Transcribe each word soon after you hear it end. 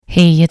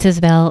Hey, it's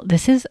Isabel.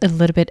 This is a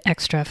little bit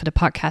extra for the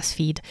podcast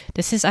feed.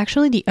 This is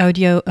actually the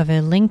audio of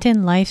a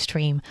LinkedIn live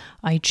stream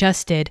I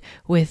just did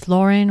with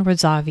Lauren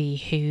Razavi,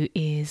 who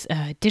is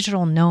a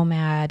digital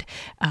nomad,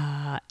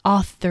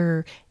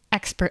 author,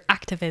 expert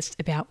activist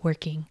about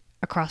working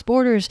across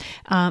borders.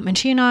 And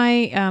she and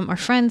I are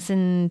friends,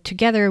 and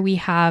together we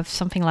have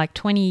something like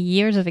 20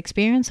 years of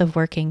experience of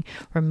working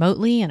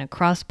remotely and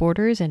across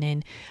borders and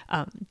in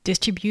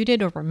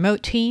distributed or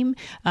remote team.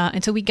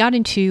 And so we got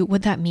into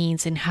what that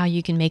means and how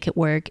you can make it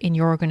work in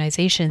your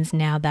organizations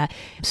now that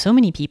so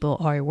many people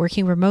are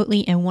working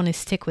remotely and want to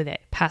stick with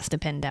it past the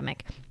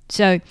pandemic.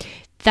 So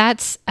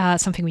that's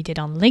something we did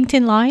on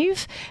LinkedIn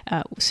Live.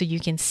 So you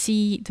can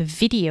see the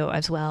video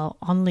as well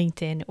on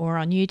LinkedIn or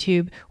on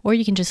YouTube, or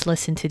you can just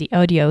listen to the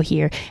audio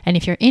here. And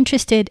if you're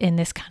interested in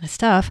this kind of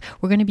stuff,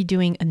 we're going to be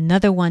doing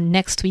another one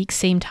next week,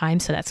 same time.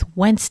 So that's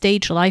Wednesday,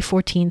 July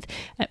 14th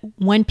at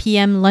 1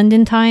 p.m.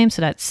 London time.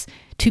 So that's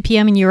 2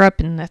 p.m. in Europe,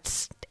 and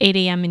that's 8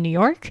 a.m. in New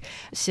York.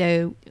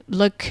 So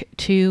look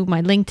to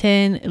my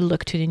LinkedIn,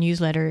 look to the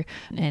newsletter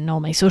and all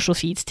my social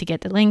feeds to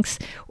get the links,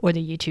 or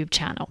the YouTube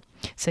channel.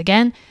 So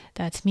again,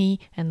 that's me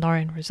and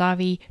Lauren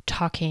Razavi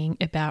talking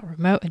about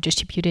remote and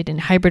distributed and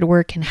hybrid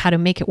work and how to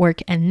make it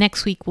work. And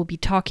next week, we'll be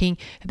talking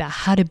about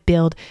how to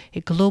build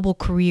a global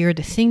career,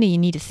 the thing that you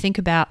need to think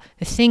about,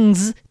 the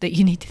things that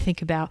you need to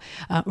think about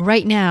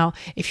right now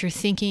if you're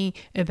thinking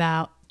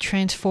about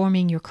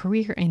transforming your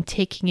career and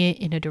taking it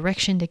in a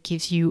direction that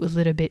gives you a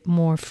little bit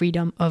more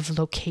freedom of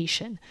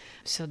location.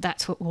 So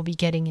that's what we'll be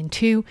getting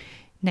into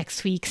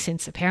next week,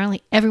 since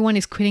apparently everyone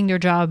is quitting their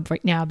job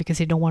right now because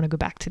they don't want to go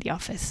back to the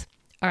office.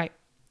 All right,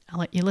 I'll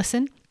let you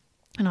listen,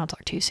 and I'll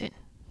talk to you soon.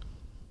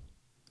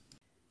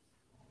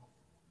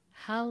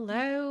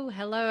 Hello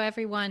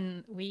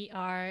everyone. We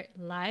are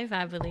live,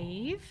 I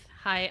believe.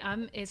 Hi,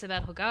 I'm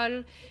Isabel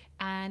Hogal,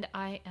 and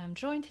I am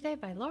joined today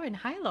by Lauren.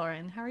 Hi,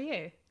 Lauren. How are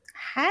you?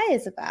 Hi,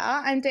 Isabel.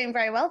 I'm doing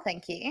very well,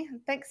 thank you.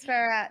 Thanks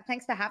for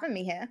having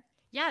me here.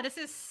 Yeah, this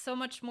is so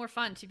much more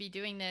fun to be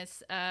doing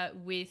this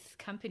with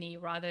company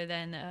rather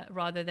than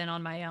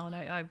on my own.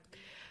 I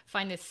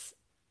find this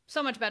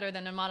so much better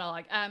than a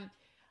monologue.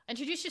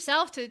 Introduce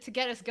yourself to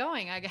get us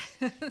going, I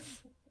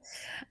guess.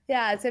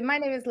 Yeah, so my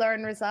name is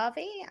Lauren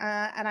Razavi,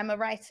 and I'm a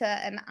writer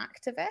and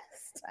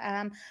activist.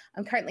 I'm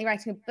currently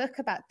writing a book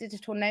about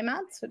digital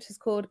nomads, which is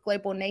called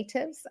Global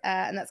Natives,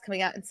 and that's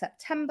coming out in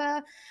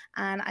September.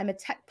 And I'm a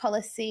tech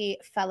policy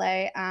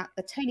fellow at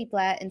the Tony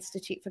Blair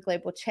Institute for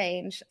Global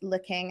Change,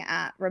 looking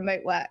at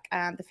remote work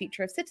and the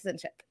future of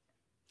citizenship.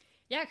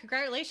 Yeah,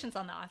 congratulations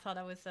on that. I thought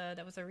that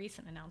was a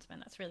recent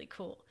announcement. That's really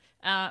cool.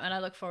 And I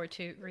look forward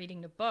to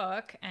reading the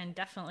book and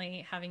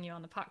definitely having you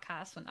on the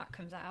podcast when that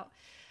comes out.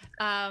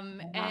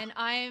 And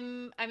I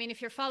mean, if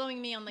you're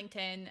following me on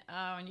LinkedIn,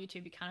 on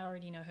YouTube, you kind of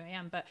already know who I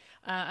am, but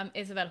I'm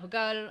Isabel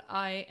Hogal.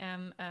 I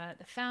am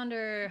the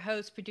founder,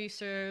 host,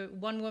 producer,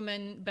 one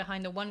woman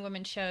behind the one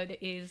woman show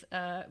that is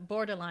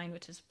Borderline,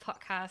 which is a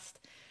podcast,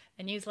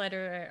 a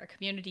newsletter, a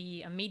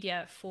community, a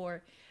media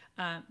for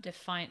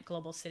defiant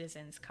global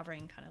citizens,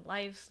 covering kind of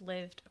lives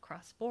lived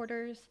across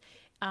borders.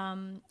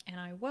 And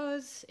I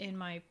was, in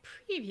my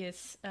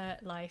previous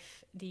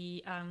life,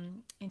 the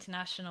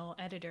international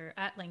editor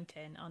at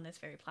LinkedIn on this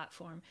very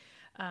platform.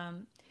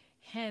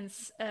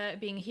 Hence,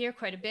 being here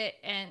quite a bit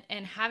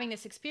and having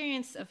this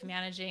experience of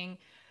managing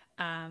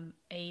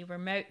a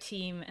remote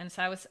team. And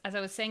so as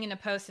I was saying in a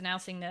post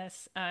announcing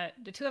this,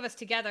 the two of us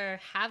together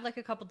have like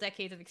a couple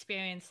decades of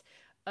experience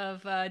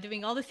of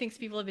doing all the things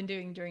people have been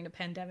doing during the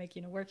pandemic,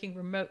 you know, working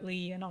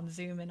remotely and on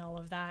Zoom and all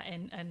of that,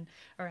 and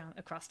around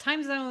across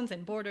time zones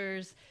and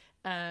borders.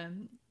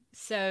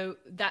 So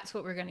that's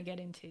what we're going to get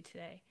into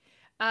today.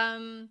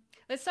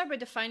 Let's start by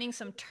defining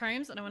some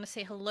terms, and I want to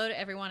say hello to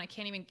everyone. I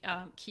can't even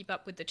keep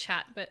up with the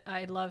chat, but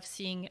I love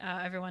seeing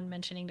everyone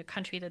mentioning the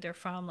country that they're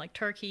from, like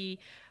Turkey,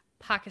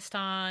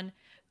 Pakistan.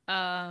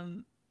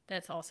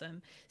 That's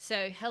awesome.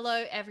 So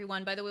hello,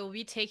 everyone. By the way, we'll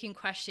be taking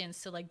questions,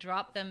 so like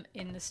drop them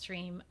in the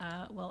stream.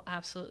 We'll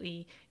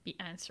absolutely be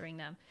answering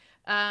them.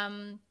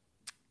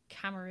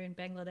 Cameroon,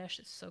 Bangladesh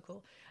is so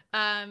cool.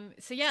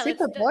 So yeah.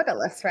 Super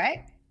borderless,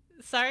 right?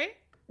 Sorry?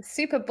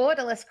 Super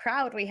borderless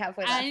crowd we have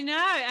with us.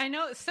 I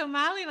know.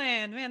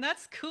 Somaliland, man,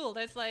 that's cool.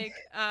 That's like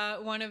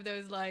one of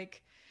those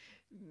like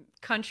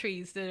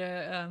countries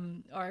that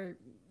are,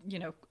 you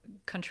know,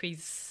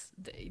 countries.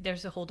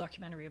 There's a whole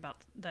documentary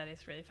about that.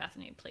 It's really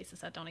fascinating,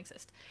 places that don't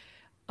exist.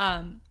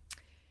 All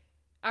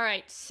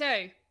right,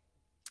 so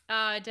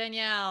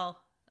Danielle,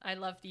 I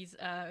love these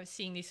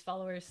seeing these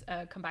followers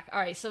come back.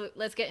 All right, so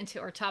let's get into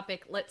our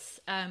topic.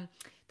 Let's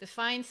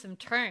define some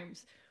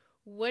terms.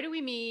 What do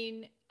we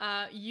mean?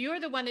 You're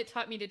the one that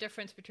taught me the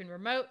difference between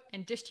remote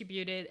and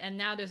distributed, and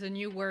now there's a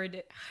new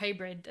word,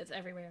 hybrid, that's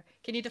everywhere.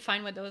 Can you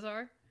define what those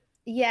are?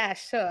 Yeah,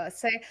 sure.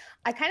 So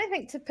I kind of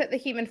think to put the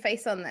human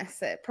face on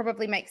this, it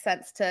probably makes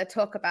sense to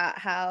talk about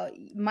how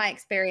my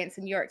experience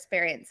and your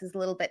experience is a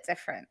little bit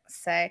different.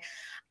 So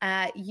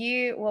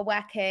you were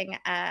working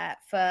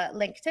for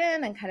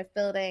LinkedIn and kind of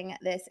building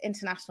this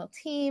international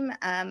team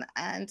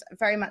and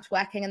very much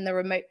working in the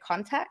remote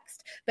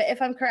context. But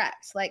if I'm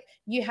correct, like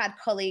you had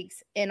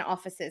colleagues in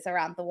offices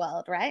around the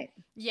world, right?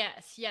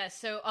 Yes,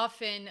 yes. So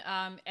often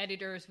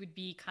editors would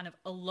be kind of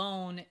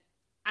alone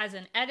as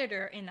an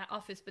editor in that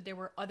office, but there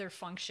were other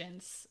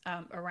functions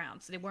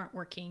around. So they weren't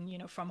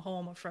working, from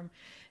home or from,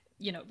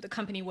 the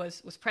company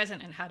was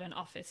present and had an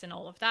office and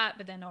all of that.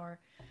 But then our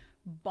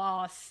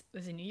boss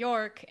was in New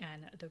York,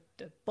 and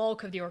the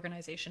bulk of the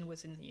organization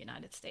was in the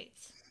United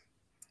States.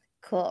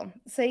 Cool.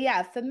 So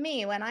yeah, for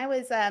me, when I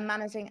was a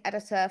managing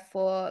editor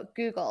for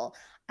Google,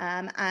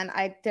 and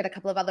I did a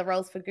couple of other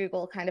roles for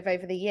Google kind of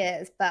over the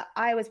years, but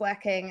I was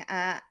working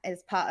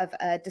as part of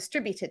a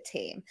distributed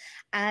team.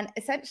 And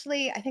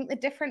essentially, I think the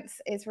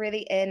difference is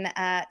really in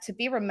to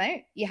be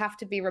remote, you have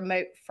to be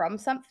remote from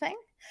something.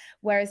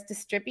 Whereas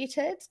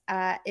distributed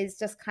is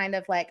just kind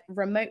of like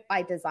remote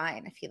by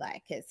design, if you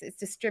like. It's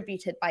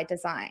distributed by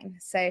design.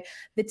 So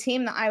the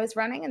team that I was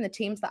running and the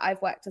teams that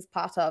I've worked as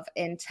part of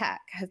in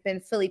tech have been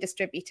fully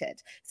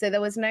distributed. So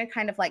there was no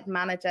kind of like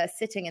manager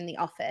sitting in the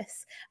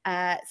office,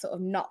 sort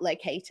of not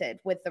located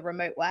with the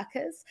remote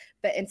workers,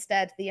 but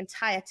instead the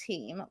entire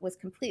team was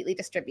completely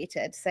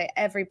distributed. So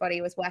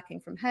everybody was working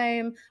from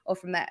home or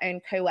from their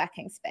own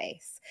co-working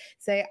space.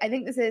 So I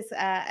think this is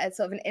a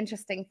sort of an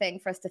interesting thing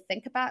for us to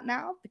think about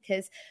now,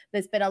 because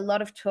there's been a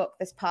lot of talk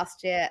this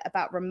past year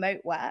about remote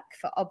work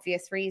for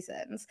obvious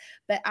reasons.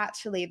 But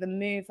actually, the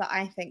move that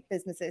I think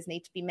businesses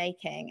need to be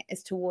making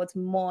is towards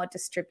more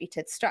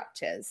distributed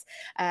structures,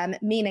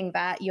 meaning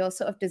that you're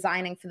sort of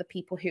designing for the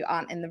people who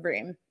aren't in the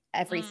room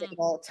every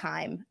single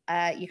time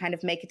you kind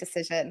of make a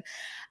decision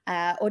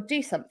or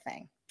do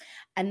something.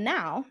 And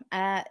now,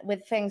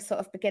 with things sort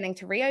of beginning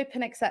to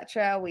reopen,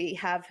 etc., we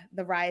have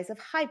the rise of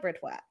hybrid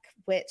work,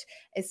 which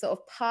is sort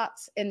of part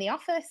in the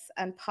office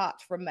and part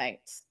remote.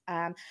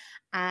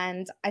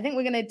 And I think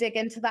we're going to dig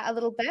into that a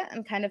little bit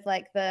and kind of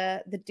like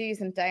the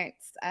do's and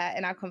don'ts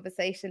in our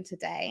conversation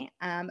today.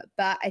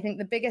 But I think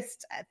the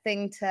biggest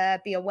thing to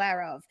be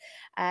aware of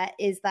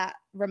is that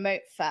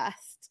remote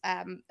first.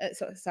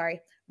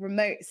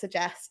 Remote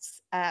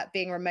suggests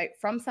being remote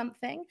from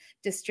something.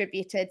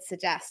 Distributed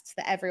suggests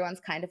that everyone's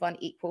kind of on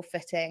equal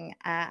footing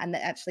and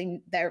that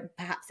actually there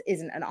perhaps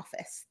isn't an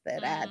office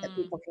that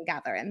people can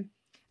gather in.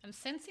 I'm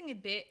sensing a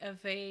bit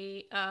of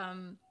a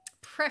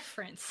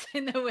preference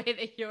in the way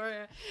that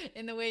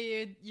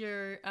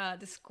you're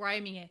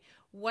describing it.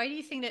 Why do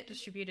you think that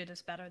distributed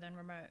is better than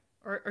remote,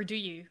 or do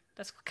you?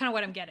 That's kind of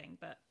what I'm getting,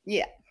 but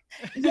yeah.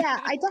 Yeah,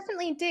 I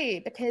definitely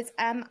do, because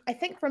I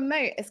think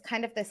remote is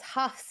kind of this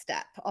half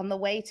step on the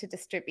way to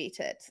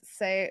distributed.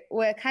 So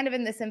we're kind of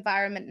in this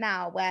environment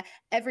now where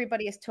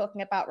everybody is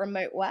talking about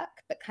remote work,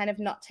 but kind of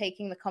not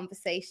taking the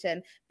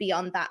conversation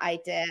beyond that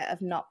idea of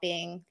not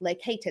being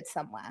located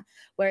somewhere.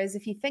 Whereas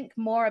if you think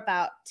more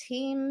about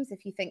teams,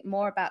 if you think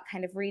more about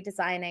kind of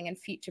redesigning and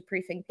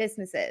future-proofing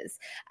businesses,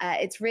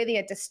 it's really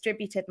a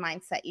distributed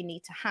mindset you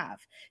need to have.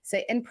 So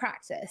in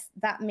practice,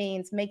 that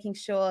means making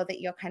sure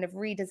that you're kind of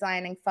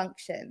redesigning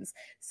functions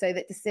so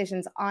that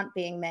decisions aren't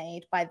being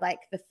made by like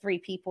the 3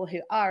 people who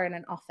are in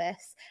an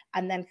office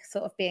and then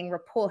sort of being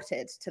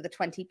reported to the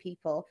 20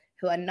 people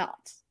who are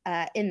not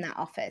in that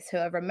office, who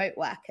are remote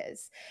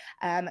workers.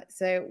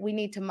 So we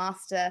need to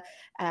master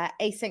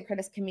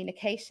asynchronous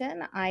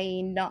communication,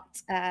 i.e.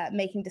 not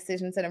making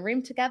decisions in a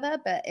room together,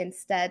 but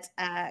instead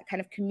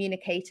kind of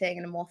communicating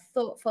in a more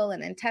thoughtful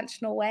and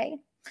intentional way.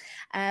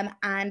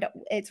 And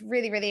it's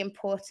really, really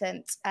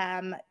important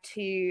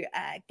to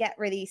get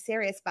really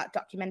serious about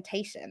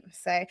documentation.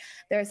 So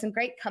there are some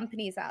great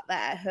companies out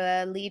there who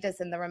are leaders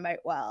in the remote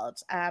world,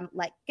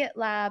 like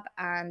GitLab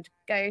and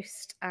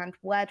Ghost and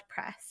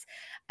WordPress,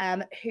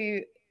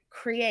 who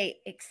create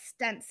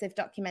extensive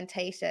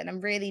documentation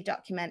and really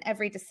document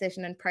every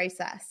decision and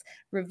process,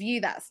 review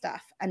that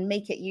stuff and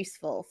make it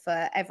useful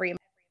for every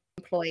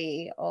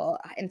employee or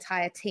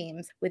entire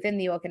teams within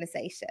the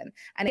organization.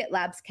 And in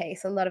GitLab's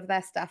case, a lot of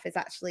their stuff is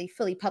actually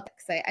fully public,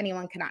 so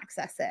anyone can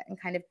access it and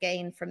kind of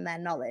gain from their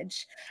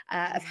knowledge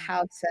of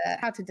how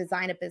to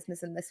design a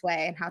business in this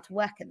way and how to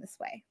work in this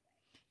way.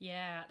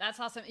 Yeah, that's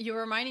awesome.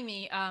 You're reminding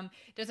me.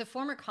 There's a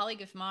former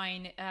colleague of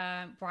mine,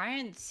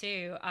 Brian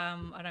Sue. I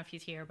don't know if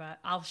he's here, but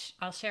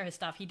I'll share his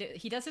stuff. He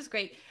does this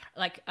great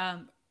like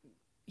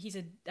he's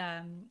a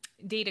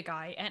data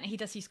guy, and he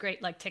does these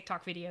great like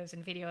TikTok videos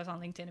and videos on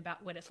LinkedIn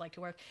about what it's like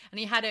to work. And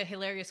he had a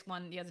hilarious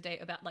one the other day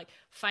about like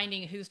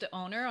finding who's the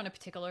owner on a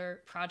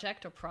particular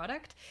project or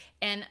product.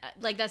 And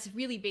like that's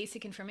really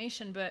basic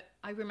information, but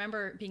I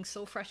remember being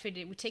so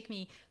frustrated. It would take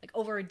me like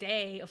over a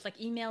day of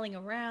like emailing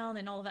around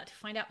and all of that to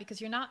find out,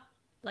 because you're not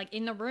like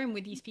in the room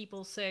with these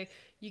people, so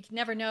you can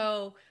never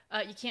know.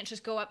 You can't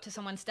just go up to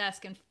someone's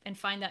desk and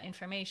find that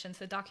information.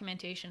 So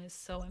documentation is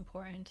so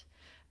important.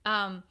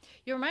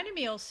 You reminded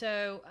me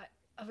also,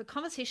 of a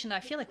conversation that I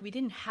feel like we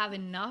didn't have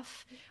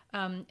enough,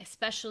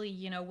 especially,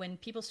 when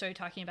people started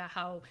talking about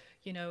how,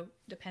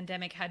 the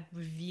pandemic had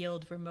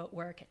revealed remote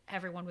work.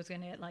 Everyone was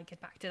going to like get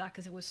back to that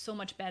because it was so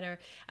much better.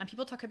 And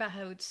people talk about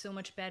how it's so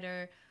much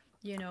better,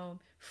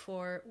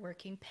 for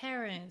working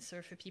parents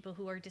or for people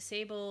who are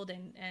disabled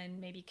and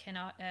maybe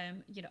cannot,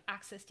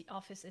 access the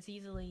office as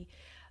easily.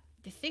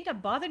 The thing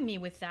that bothered me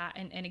with that,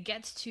 and it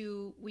gets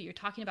to what you're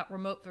talking about,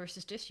 remote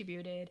versus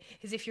distributed,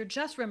 is if you're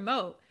just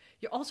remote,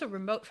 you're also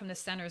remote from the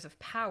centers of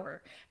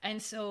power. And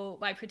so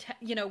by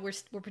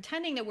we're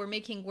pretending that we're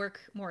making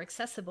work more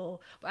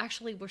accessible, but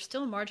actually we're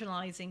still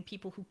marginalizing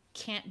people who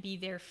can't be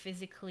there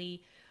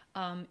physically,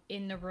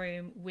 in the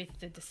room with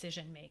the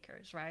decision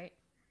makers, right?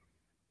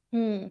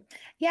 Hmm.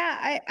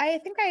 Yeah, I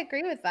think I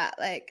agree with that.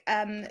 Like,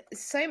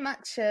 so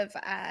much of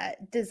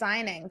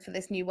designing for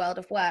this new world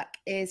of work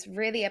is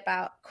really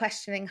about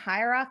questioning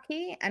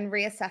hierarchy and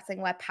reassessing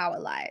where power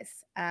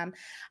lies. I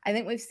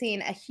think we've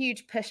seen a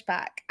huge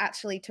pushback,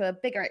 actually, to a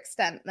bigger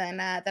extent than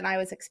I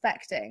was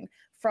expecting,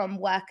 from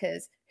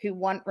workers who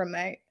want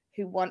remote,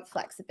 who want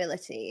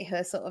flexibility, who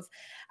are sort of,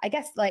 I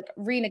guess, like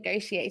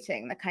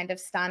renegotiating the kind of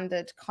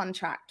standard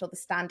contract or the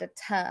standard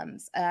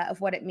terms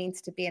of what it means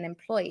to be an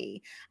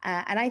employee.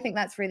 And I think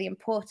that's really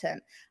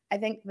important. I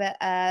think that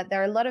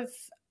there are a lot of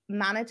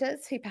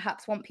managers who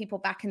perhaps want people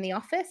back in the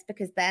office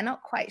because they're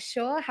not quite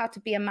sure how to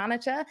be a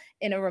manager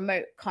in a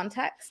remote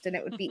context. And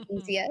it would be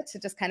easier to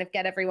just kind of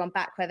get everyone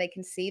back where they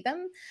can see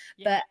them.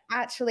 Yeah. But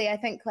actually, I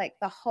think like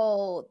the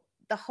whole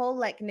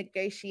like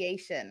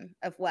negotiation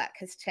of work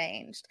has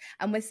changed,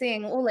 and we're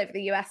seeing all over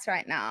the US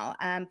right now,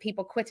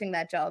 people quitting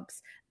their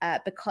jobs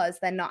because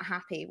they're not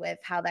happy with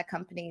how their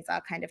companies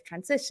are kind of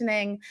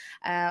transitioning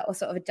or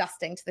sort of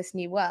adjusting to this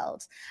new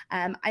world.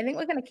 I think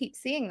we're going to keep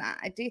seeing that.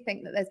 I do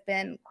think that there's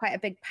been quite a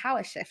big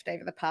power shift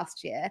over the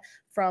past year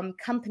from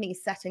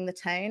companies setting the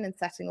tone and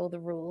setting all the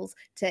rules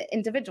to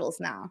individuals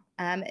now.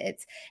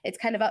 It's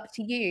kind of up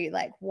to you,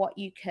 like what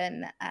you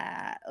can,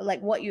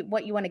 like what you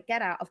want to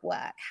get out of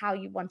work, how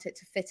you want it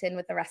to fit in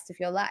with the rest of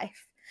your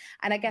life.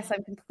 And I guess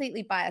I'm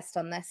completely biased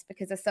on this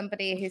because as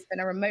somebody who's been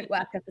a remote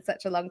worker for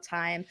such a long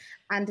time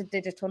and a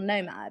digital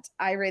nomad,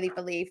 I really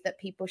believe that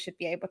people should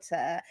be able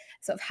to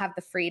sort of have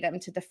the freedom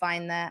to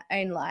define their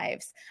own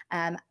lives,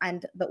 and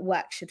that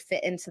work should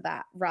fit into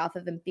that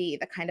rather than be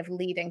the kind of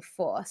leading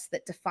force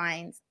that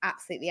defines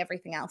absolutely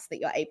everything else that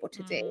you're able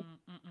to do.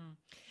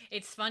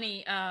 It's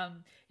funny.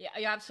 Yeah,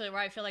 you're absolutely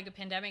right. I feel like the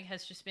pandemic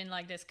has just been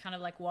like this kind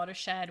of like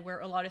watershed where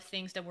a lot of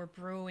things that were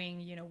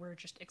brewing, were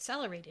just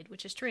accelerated,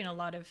 which is true in a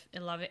lot of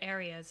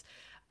areas.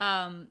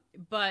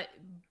 But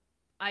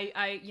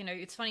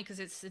it's funny because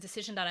it's a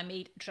decision that I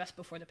made just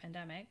before the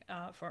pandemic,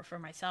 for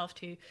myself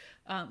to,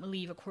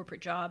 leave a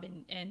corporate job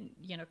and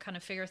kind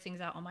of figure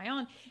things out on my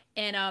own.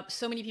 And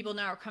so many people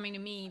now are coming to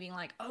me being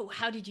like, "Oh,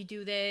 how did you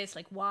do this?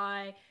 Like,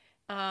 why?"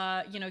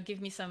 Give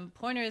me some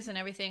pointers and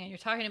everything. And you're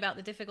talking about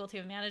the difficulty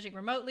of managing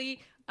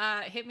remotely.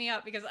 Hit me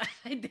up because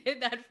I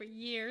did that for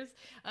years,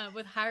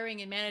 with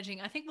hiring and managing.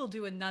 I think we'll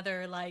do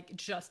another like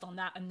just on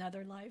that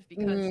another live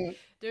because Mm.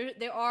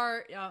 there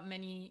are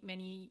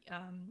many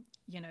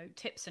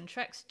tips and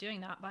tricks doing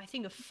that. But I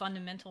think the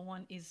fundamental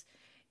one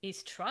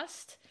is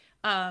trust.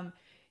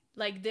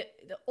 Like the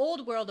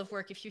old world of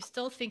work, if you're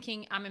still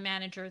thinking I'm a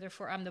manager,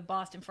 therefore I'm the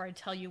boss, and for I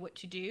tell you what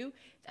to do,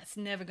 that's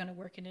never going to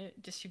work in a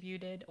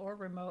distributed or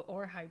remote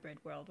or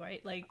hybrid world,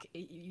 right? Like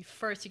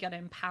first you got to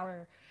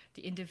empower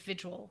the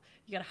individual.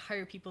 You got to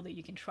hire people that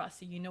you can trust,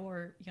 that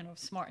are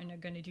smart and are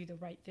going to do the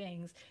right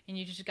things, and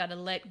you just got to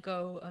let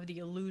go of the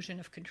illusion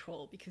of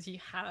control because you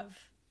have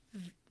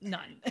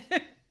none.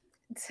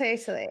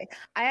 Totally.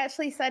 I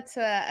actually said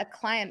to a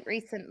client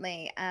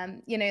recently,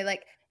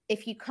 like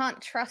if you can't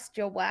trust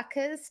your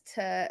workers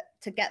to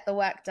get the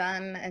work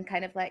done and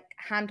kind of like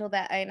handle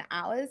their own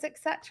hours,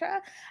 etc.,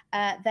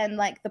 then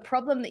like the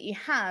problem that you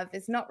have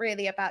is not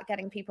really about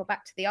getting people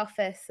back to the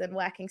office and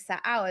working set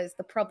hours.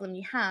 The problem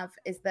you have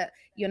is that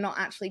you're not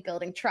actually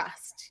building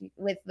trust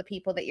with the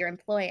people that you're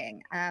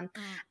employing. And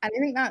I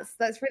think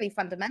that's really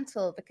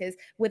fundamental because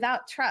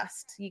without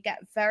trust, you get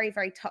very,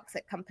 very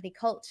toxic company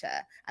culture.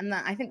 And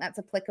I think that's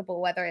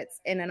applicable whether it's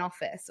in an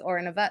office or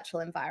in a virtual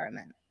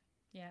environment.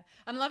 Yeah,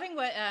 I'm loving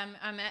what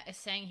Amit is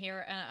saying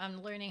here.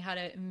 I'm learning how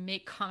to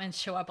make comments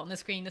show up on the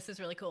screen. This is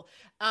really cool.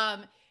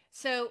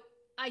 So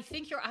I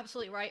think you're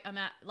absolutely right,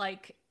 Amit.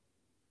 Like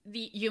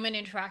the human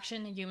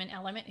interaction, the human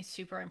element is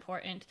super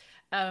important.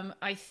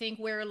 I think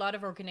where a lot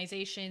of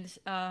organizations,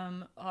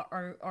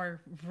 are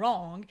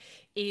wrong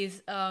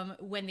is,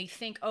 when they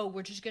think, oh,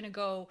 we're just gonna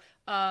go,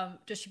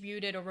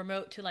 distributed or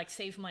remote to like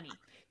save money.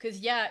 Because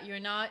yeah, you're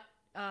not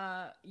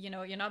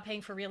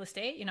paying for real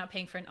estate, you're not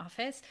paying for an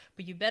office,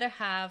 but you better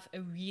have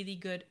a really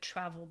good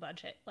travel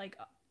budget. Like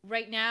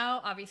right now,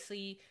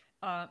 obviously,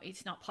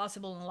 it's not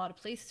possible in a lot of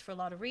places for a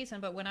lot of reasons.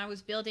 But when I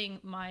was building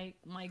my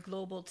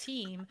global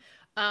team,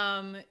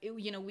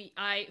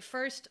 I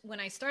first when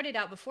I started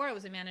out before I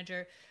was a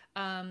manager,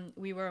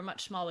 we were a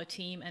much smaller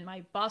team, and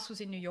my boss was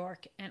in New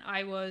York, and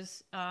I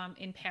was,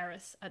 in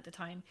Paris at the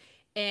time,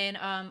 and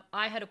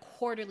I had a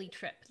quarterly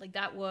trip. Like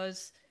that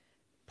was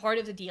part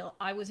of the deal.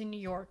 I was in New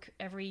York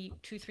every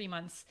 2-3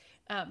 months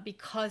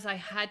because I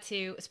had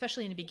to,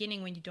 especially in the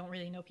beginning when you don't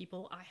really know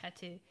people, I had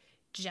to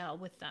gel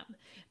with them.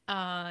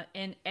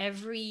 And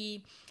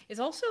every is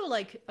also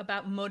like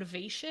about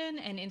motivation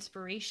and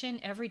inspiration.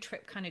 Every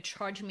trip kind of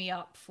charged me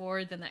up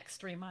for the next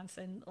 3 months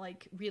and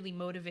like really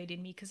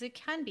motivated me because it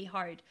can be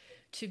hard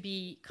to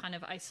be kind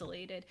of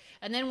isolated.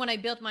 And then when I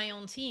built my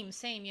own team,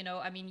 same,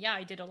 I mean, yeah,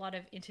 I did a lot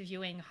of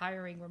interviewing,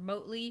 hiring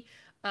remotely.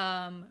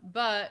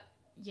 But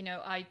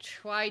I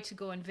tried to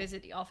go and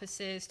visit the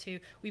offices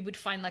we would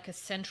find like a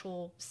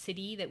central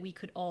city that we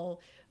could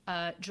all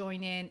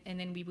join in. And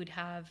then we would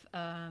have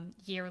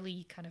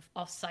yearly kind of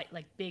offsite,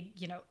 like big,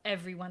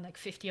 everyone, like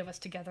 50 of us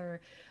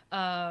together,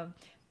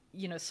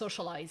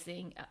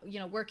 socializing,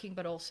 working,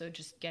 but also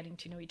just getting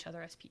to know each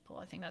other as people.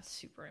 I think that's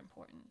super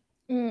important.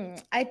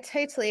 I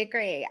totally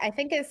agree. I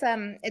think it's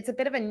a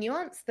bit of a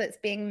nuance that's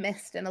being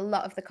missed in a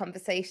lot of the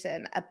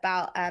conversation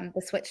about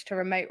the switch to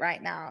remote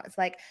right now. It's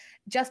like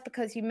just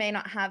because you may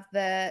not have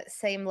the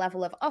same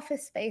level of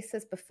office space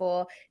as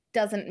before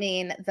doesn't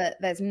mean that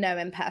there's no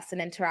in-person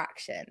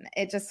interaction.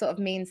 It just sort of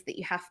means that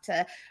you have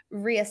to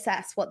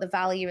reassess what the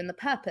value and the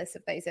purpose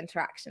of those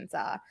interactions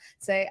are.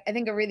 So I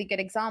think a really good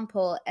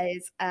example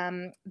is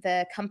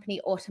the company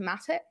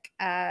Automatic,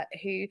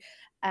 who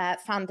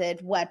founded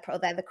WordPress.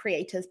 They're the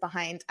creators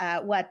behind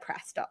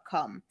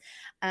WordPress.com.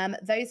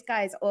 Those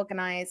guys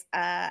organize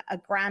a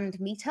grand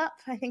meetup,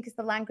 I think is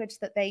the language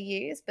that they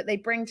use, but they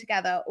bring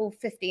together all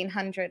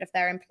 1,500 of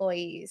their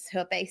employees who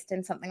are based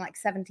in something like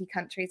 70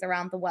 countries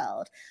around the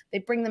world. They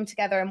bring them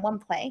together in one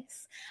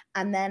place.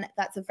 And then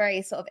that's a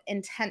very sort of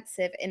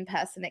intensive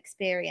in-person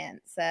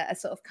experience, a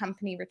sort of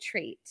company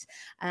retreat,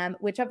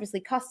 which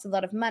obviously costs a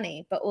lot of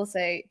money, but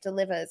also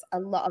delivers a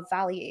lot of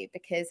value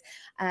because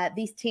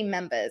these team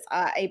members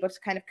are able to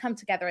kind of come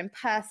together in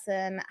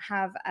person,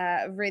 have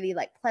a really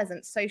like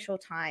pleasant social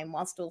time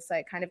whilst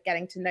also kind of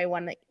getting to know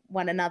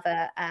one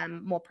another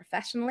more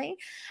professionally.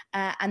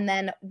 And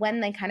then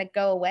when they kind of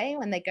go away,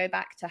 when they go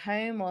back to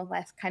home or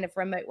less kind of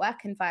remote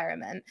work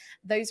environment,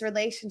 those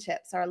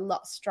relationships are a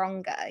lot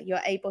stronger. You're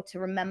able to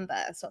remember,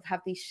 sort of have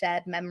these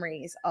shared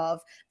memories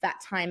of that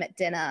time at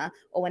dinner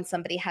or when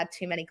somebody had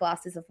too many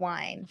glasses of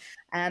wine.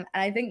 And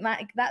I think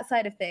that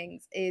side of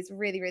things is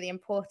really, really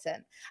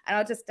important. And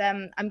I'll just,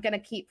 I'm going to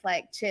keep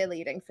like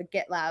cheerleading for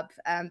GitLab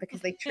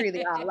because they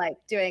truly are like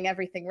doing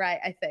everything right,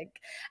 I think.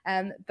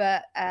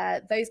 But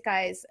those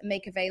guys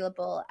make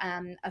available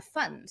a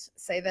fund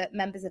so that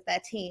members of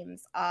their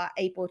teams are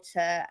able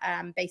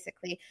to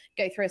basically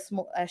go through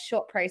a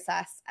short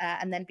process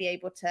and then be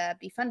able to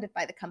be funded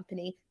by the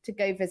company to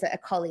go visit a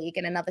colleague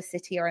in another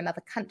city or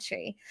another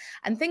country.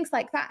 And things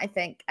like that, I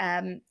think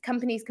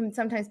companies can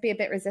sometimes be a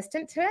bit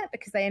resistant to it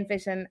because they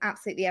envision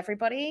absolutely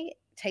everybody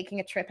taking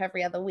a trip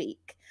every other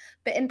week.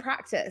 But in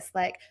practice,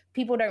 like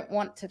people don't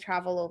want to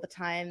travel all the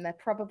time. They're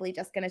probably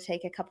just going to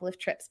take a couple of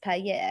trips per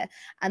year.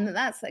 And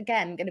that's,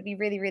 again, going to be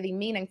really, really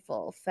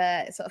meaningful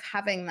for sort of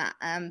having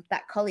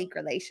that colleague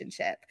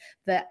relationship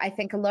that I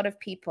think a lot of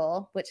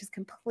people, which is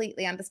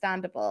completely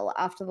understandable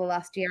after the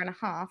last year and a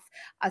half,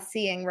 are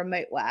seeing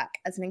remote work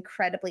as an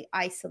incredibly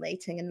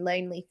isolating and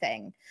lonely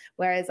thing.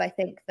 Whereas I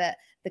think that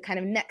the kind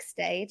of next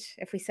stage,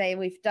 if we say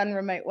we've done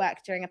remote work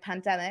during a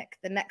pandemic,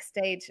 the next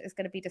stage is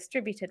going to be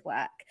distributed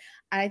work.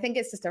 And I think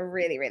it's just a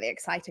really, really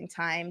exciting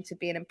time to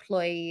be an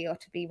employee or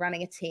to be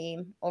running a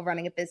team or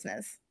running a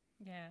business.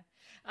 Yeah.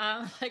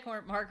 Like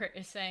what Margaret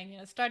is saying,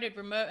 started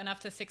remote, and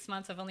after 6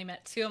 months, I've only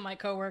met two of my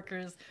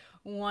coworkers.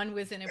 One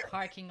was in a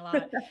parking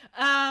lot.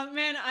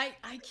 Man,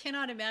 I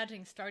cannot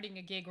imagine starting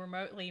a gig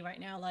remotely right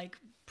now. Like,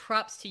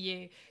 props to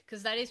you,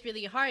 because that is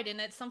really hard. And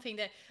that's something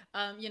that,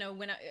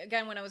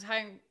 when I was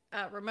hiring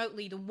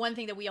remotely, the one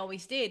thing that we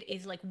always did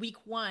is like week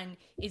one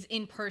is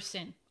in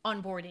person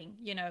onboarding.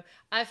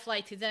 I fly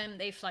to them,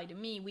 they fly to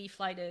me, we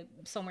fly to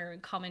somewhere in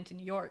common to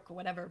New York or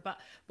whatever, but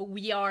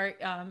we are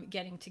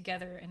getting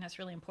together, and that's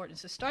really important.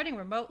 So starting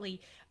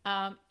remotely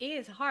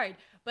is hard,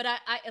 but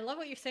I love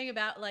what you're saying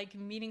about like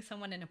meeting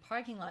someone in a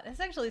parking lot.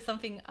 That's actually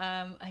something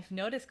I've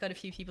noticed quite a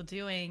few people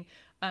doing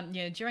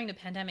during the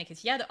pandemic.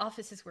 Is, yeah, the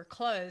offices were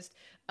closed,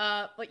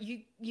 but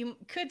you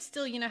could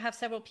still have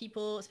several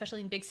people,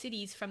 especially in big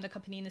cities, from the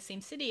company in the same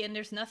city, and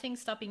there's nothing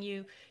stopping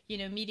you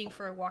meeting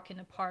for a walk in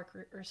the park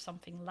or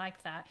something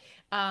like that.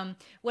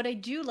 What I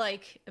do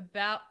like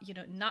about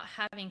not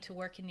having to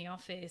work in the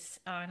office,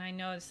 and I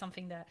know it's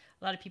something that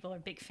a lot of people are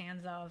big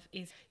fans of,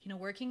 is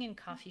working in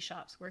coffee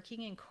shops,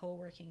 working in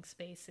co-working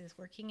spaces,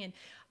 working in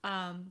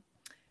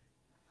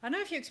I don't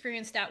know if you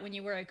experienced that when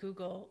you were at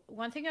Google.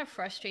 One thing that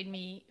frustrated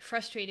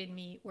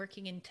me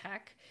working in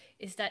tech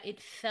is that it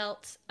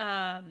felt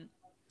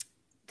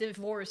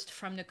divorced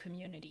from the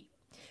community,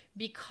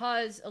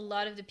 because a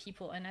lot of the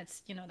people, and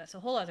that's a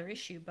whole other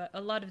issue, but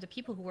a lot of the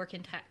people who work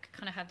in tech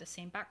kind of have the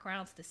same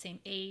backgrounds, the same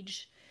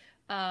age,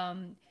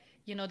 the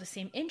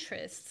same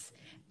interests.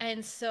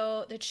 And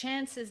so the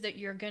chances that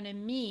you're going to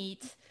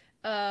meet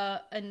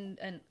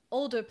an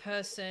older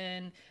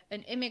person,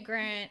 an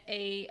immigrant,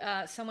 a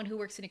someone who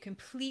works in a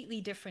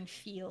completely different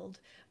field,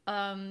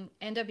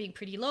 end up being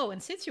pretty low.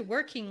 And since you're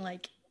working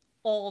like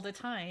all the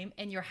time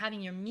and you're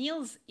having your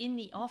meals in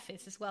the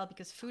office as well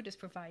because food is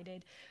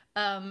provided,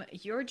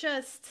 you're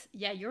just,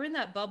 yeah, you're in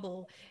that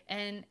bubble,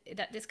 and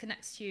that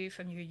disconnects you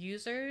from your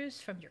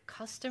users, from your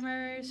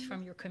customers,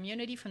 from your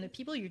community, from the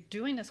people you're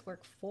doing this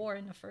work for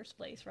in the first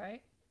place,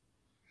 right?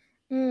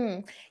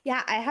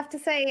 Yeah, I have to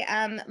say,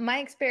 my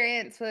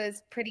experience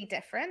was pretty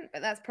different,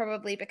 but that's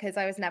probably because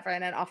I was never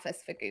in an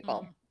office for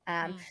Google. Mm,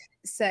 Um, mm,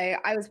 so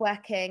I was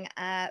working,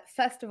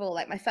 first of all,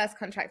 like my first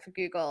contract for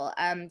Google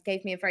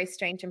gave me a very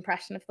strange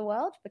impression of the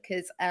world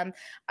because I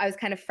was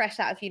kind of fresh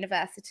out of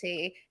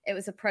university. It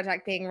was a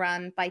project being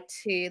run by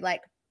two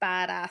like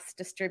badass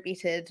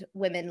distributed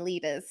women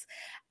leaders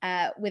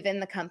within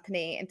the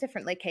company in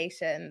different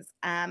locations,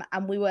 and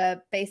we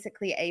were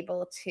basically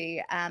able to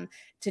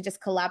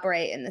just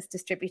collaborate in this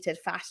distributed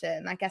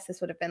fashion. I guess this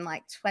would have been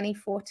like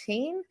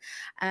 2014,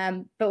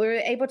 but we were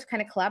able to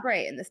kind of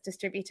collaborate in this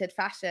distributed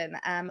fashion,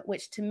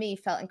 which to me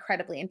felt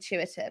incredibly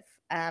intuitive.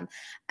 And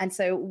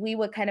so we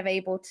were kind of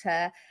able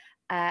to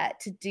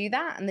do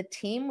that. And the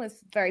team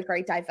was very,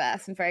 very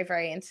diverse and very,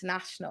 very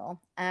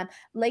international.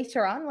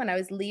 Later on, when I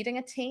was leading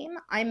a team,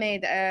 I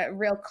made a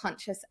real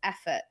conscious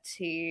effort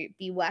to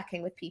be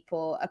working with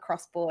people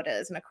across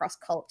borders and across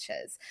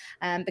cultures,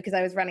 because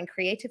I was running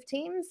creative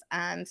teams,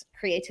 and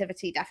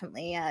creativity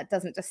definitely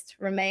doesn't just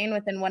remain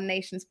within one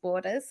nation's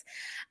borders.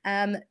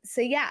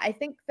 So yeah, I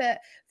think that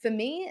for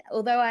me,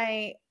 although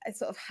I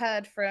sort of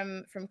heard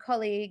from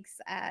colleagues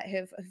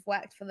who've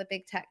worked for the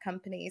big tech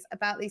companies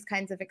about these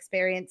kinds of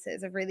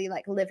experiences of really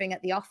like living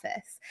at the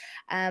office.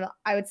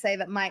 I would say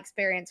that my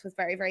experience was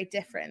very, very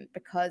different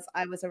because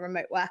I was a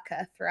remote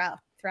worker throughout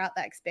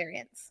that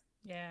experience.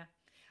 yeah.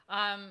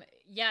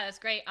 Yeah, that's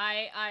great.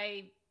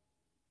 I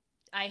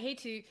hate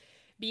to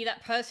be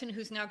that person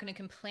who's now going to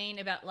complain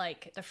about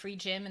like the free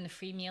gym and the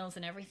free meals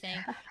and everything.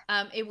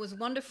 It was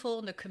wonderful.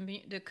 And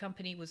the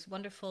company was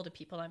wonderful. The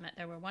people I met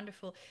there were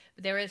wonderful.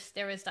 But there is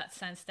that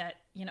sense that,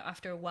 you know,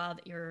 after a while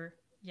that you're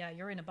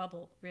in a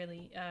bubble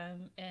really,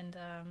 and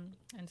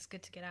it's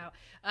good to get out.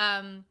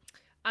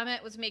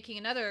 Ahmet was making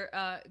another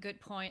good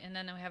point, and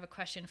then I have a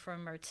question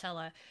from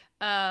Marcella.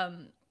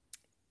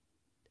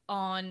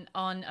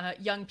 On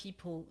young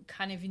people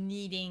kind of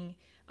needing,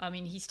 I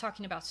mean, he's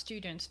talking about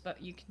students,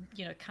 but you can,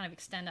 you know, kind of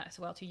extend that as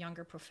well to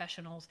younger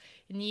professionals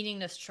needing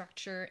the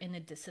structure and the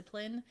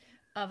discipline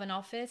of an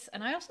office.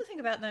 And I also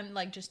think about them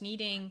like just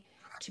needing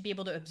to be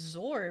able to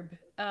absorb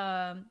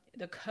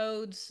the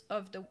codes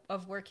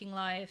of working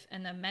life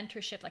and the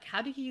mentorship. Like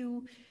how do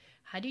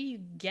you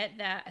get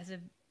that as a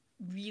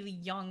really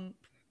young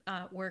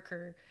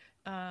worker,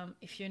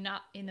 if you're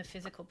not in the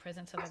physical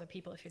presence of other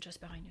people, if you're just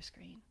behind your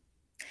screen?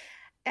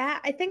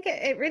 I think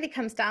it really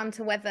comes down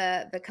to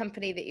whether the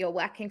company that you're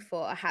working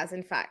for has,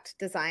 in fact,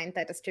 designed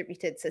their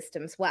distributed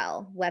systems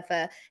well,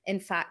 whether, in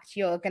fact,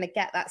 you're going to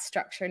get that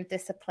structure and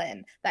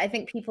discipline that I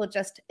think people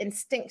just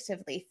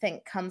instinctively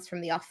think comes from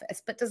the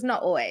office, but does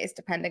not always,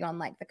 depending on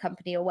like the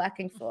company you're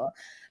working for.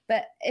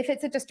 But if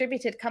it's a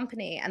distributed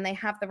company and they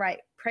have the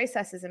right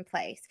processes in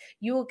place,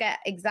 you will get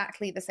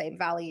exactly the same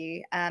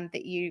value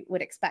that you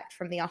would expect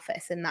from the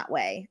office in that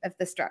way of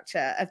the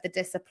structure, of the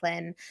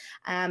discipline,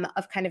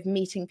 of kind of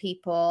meeting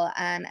people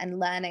and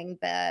learning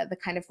the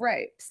kind of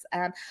ropes.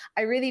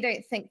 I really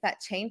don't think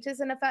that changes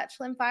in a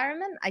virtual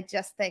environment. I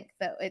just think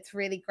that it's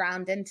really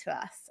ground into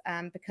us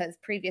because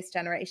previous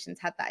generations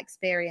had that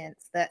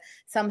experience that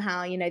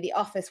somehow, you know, the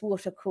office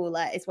water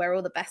cooler is where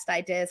all the best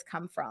ideas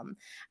come from.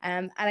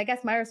 And I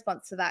guess my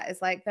response to that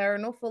is like there are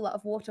an awful lot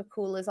of water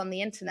coolers on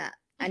the internet,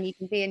 and you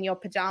can be in your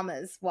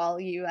pajamas while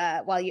you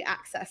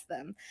access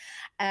them.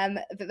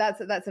 But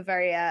that's a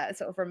very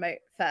sort of remote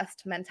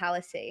first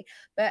mentality.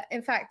 But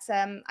in fact, I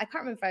can't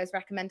remember if I was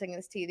recommending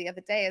this to you the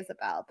other day,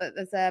 Isabel. But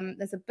there's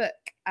a book.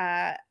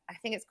 I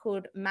think it's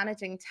called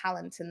Managing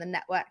Talent in the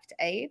Networked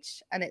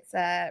Age, and it's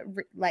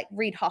like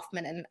Reid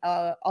Hoffman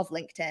of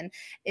LinkedIn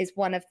is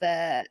one of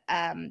the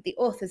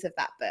authors of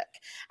that book.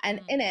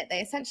 And in it, they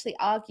essentially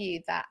argue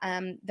that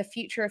the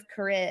future of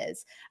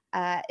careers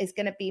is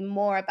going to be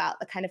more about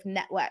the kind of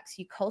networks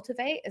you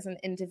cultivate as an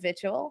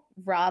individual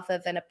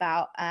rather than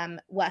about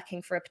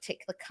working for a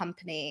particular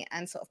company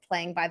and sort of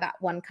playing by that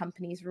one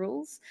company's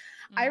rules.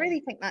 I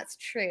really think that's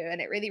true, and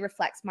it really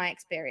reflects my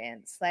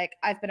experience. Like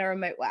I've been a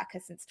remote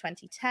worker since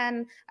 2010.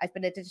 I've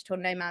been a digital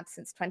nomad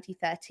since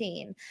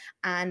 2013,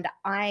 and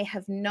I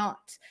have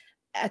not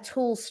at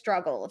all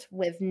struggled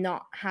with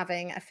not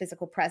having a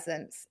physical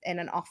presence in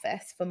an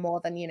office for more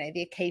than, you know,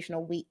 the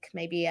occasional week,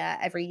 maybe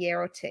every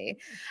year or two.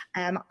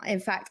 In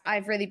fact,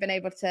 I've really been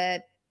able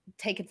to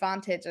take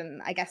advantage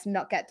and I guess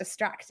not get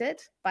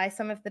distracted by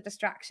some of the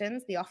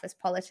distractions, the office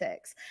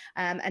politics,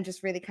 and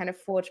just really kind of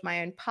forge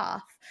my own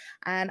path.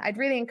 And I'd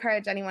really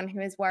encourage anyone who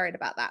is worried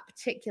about that,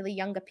 particularly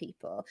younger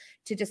people,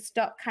 to just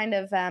stop kind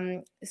of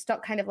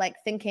like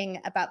thinking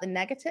about the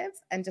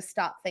negatives and just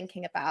start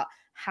thinking about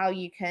how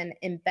you can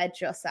embed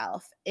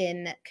yourself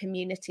in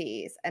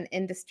communities and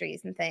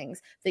industries and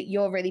things that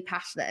you're really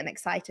passionate and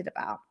excited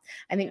about.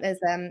 I think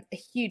there's a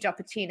huge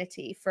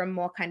opportunity for a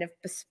more kind of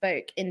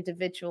bespoke,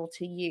 individual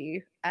to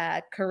you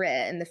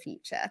career in the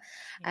future.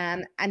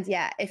 And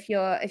yeah, if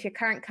your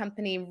current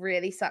company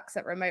really sucks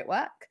at remote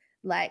work,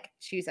 like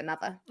choose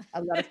another.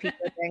 A lot of people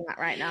are doing that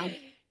right now.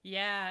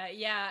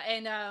 Yeah,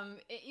 and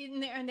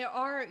there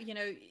are,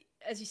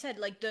 as you said,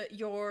 like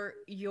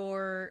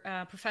your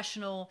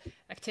professional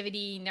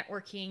activity,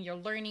 networking, your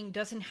learning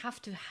doesn't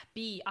have to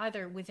be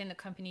either within the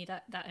company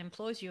that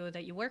employs you or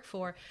that you work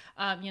for.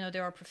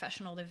 There are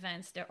professional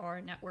events, there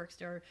are networks,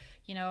 there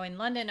are, in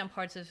London I'm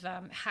parts of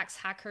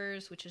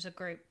Hackers, which is a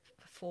group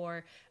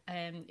for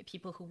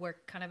people who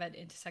work kind of at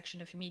the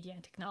intersection of media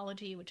and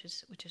technology, which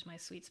is my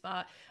sweet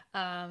spot.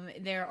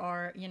 There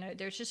are,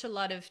 there's just a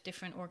lot of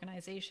different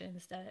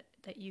organizations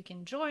that you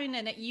can join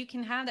and that you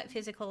can have that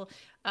physical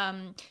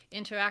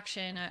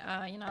interaction.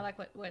 Like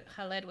what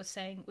Khaled was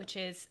saying, which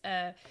is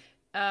that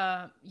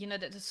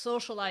the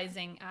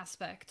socializing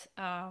aspect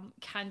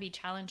can be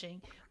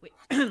challenging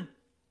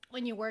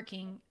when you're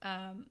working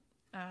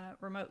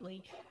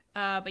remotely.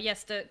 But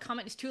yes, the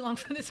comment is too long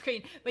for the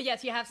screen. But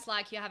yes, you have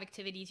Slack, you have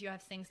activities, you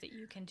have things that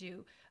you can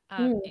do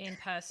in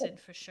person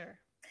for sure.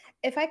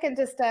 If I can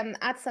just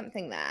add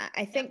something there,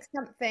 I think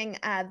something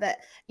that,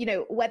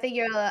 whether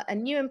you're a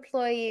new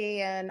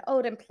employee, an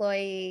old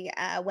employee,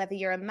 whether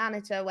you're a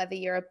manager, whether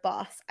you're a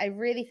boss, I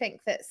really think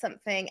that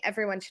something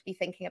everyone should be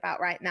thinking about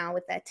right now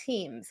with their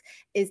teams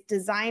is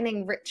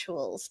designing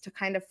rituals to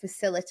kind of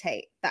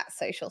facilitate that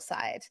social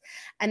side.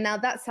 And now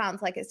that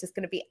sounds like it's just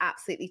going to be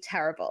absolutely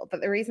terrible.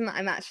 But the reason that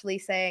I'm actually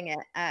saying it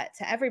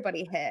to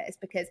everybody here is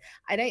because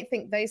I don't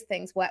think those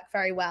things work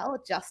very well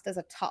just as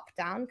a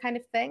top-down kind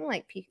of thing,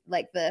 like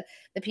the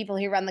people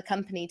who run the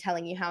company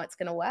telling you how it's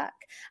going to work.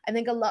 I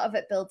think a lot of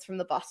it builds from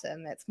the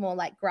bottom. It's more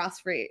like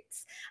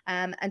grassroots.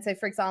 And so,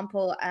 for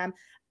example,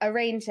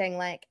 arranging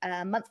like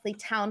a monthly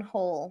town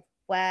hall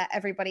where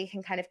everybody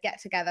can kind of get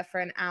together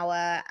for an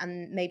hour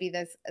and maybe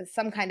there's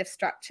some kind of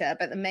structure,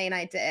 but the main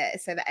idea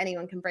is so that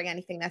anyone can bring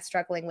anything they're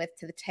struggling with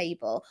to the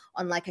table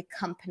on like a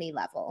company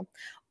level.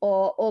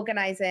 Or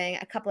organizing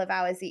a couple of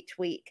hours each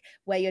week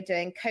where you're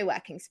doing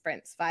co-working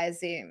sprints via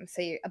Zoom.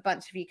 So a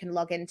bunch of you can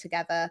log in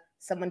together,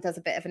 someone does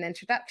a bit of an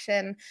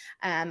introduction,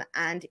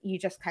 and you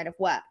just kind of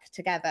work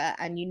together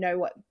and you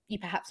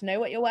perhaps know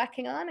what you're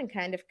working on and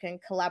kind of can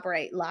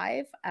collaborate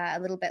live a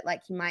little bit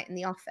like you might in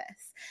the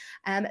office.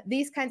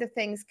 These kinds of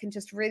things can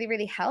just really,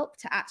 really help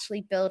to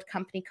actually build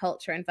company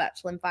culture in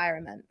virtual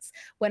environments.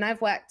 When I've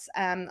worked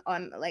on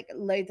like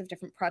loads of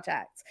different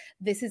projects,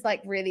 this is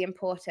like really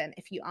important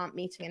if you aren't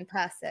meeting in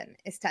person,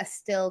 is to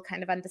still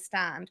kind of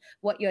understand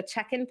what your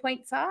check-in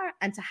points are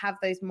and to have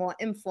those more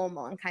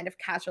informal and kind of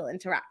casual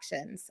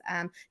interactions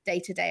day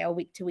to day or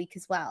week to week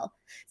as well.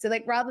 So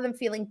like rather than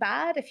feeling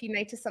bad if you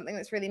notice something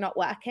that's really not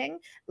working,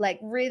 like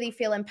really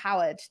feel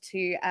empowered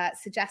to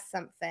suggest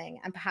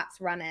something and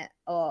perhaps run it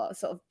or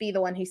sort of be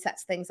the one who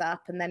sets things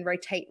up and then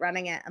rotate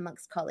running it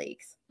amongst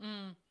colleagues.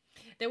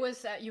 There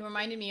was, you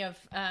reminded me of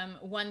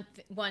one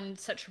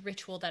such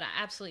ritual that I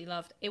absolutely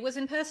loved. It was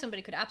in person, but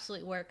it could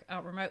absolutely work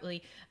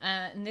remotely.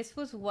 And this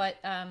was what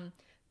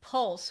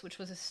Pulse, which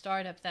was a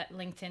startup that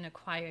LinkedIn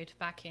acquired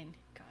back in,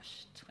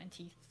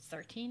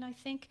 2013, I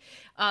think.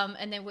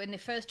 And then when they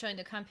first joined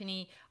the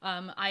company,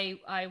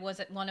 I was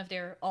at one of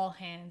their all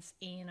hands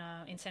in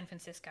San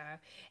Francisco.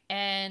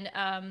 And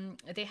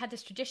they had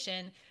this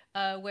tradition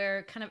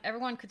where kind of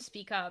everyone could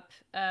speak up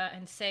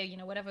and say,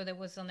 whatever there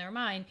was on their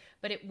mind.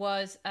 But it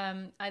was,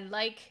 I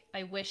like,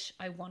 I wish,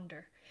 I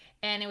wonder.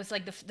 And it was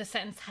like the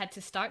sentence had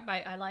to start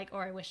by I like,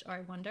 or I wish, or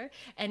I wonder.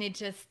 And it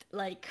just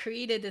like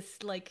created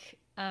this like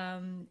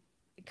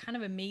kind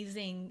of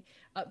amazing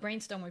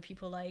brainstorm where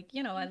people like,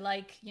 I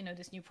like,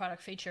 this new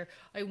product feature.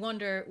 I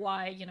wonder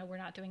why, we're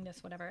not doing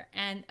this, whatever.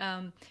 And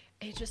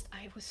it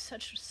was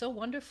so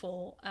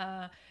wonderful.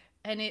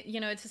 And it,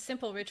 it's a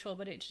simple ritual,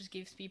 but it just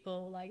gives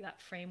people like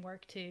that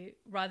framework to,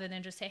 rather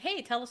than just say,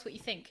 hey, tell us what you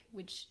think,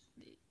 which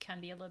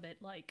can be a little bit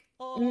like,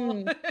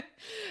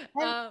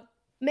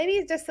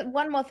 Maybe just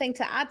one more thing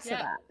to add to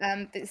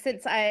that.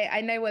 Since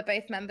I know we're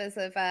both members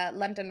of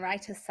London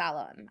Writers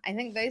Salon, I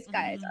think those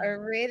guys are a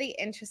really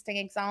interesting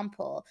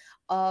example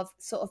of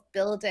sort of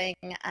building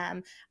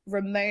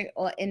remote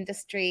or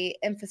industry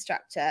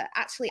infrastructure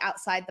actually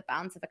outside the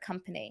bounds of a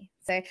company.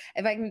 So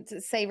if I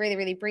can say really,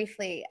 really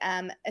briefly,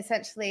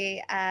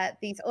 essentially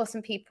these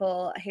awesome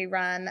people who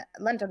run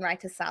London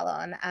Writers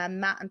Salon,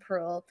 Matt and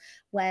Parul,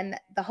 when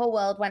the whole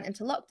world went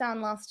into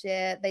lockdown last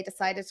year, they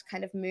decided to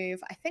kind of move,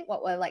 I think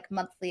what were like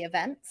monthly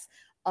events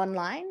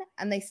online,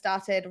 and they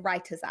started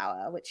Writers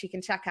Hour, which you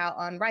can check out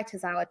on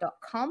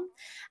writershour.com.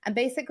 And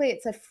basically,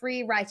 it's a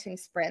free writing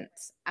sprint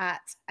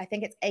at, I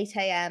think it's 8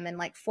 a.m. in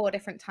like 4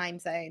 different time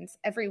zones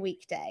every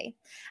weekday.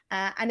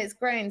 And it's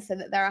grown so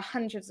that there are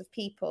hundreds of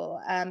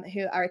people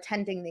who are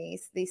attending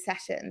these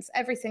sessions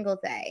every single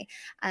day.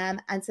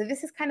 And so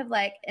this is kind of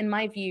like, in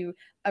my view,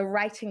 a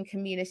writing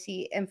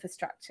community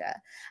infrastructure.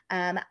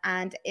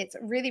 And it's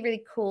really,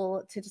 really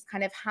cool to just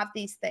kind of have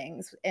these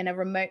things in a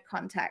remote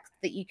context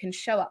that you can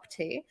show up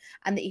to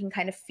and that you can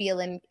kind of feel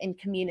in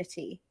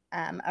community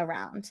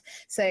around.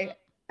 So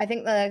I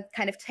think the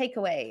kind of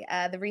takeaway,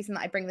 the reason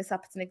that I bring this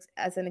up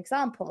as an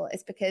example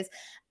is because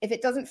if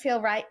it doesn't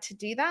feel right to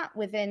do that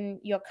within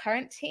your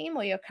current team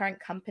or your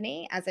current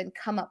company, as in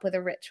come up with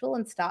a ritual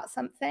and start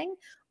something,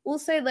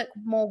 also look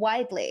more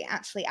widely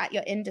actually at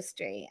your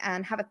industry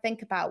and have a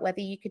think about whether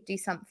you could do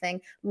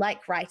something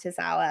like Writers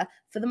Hour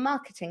for the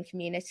marketing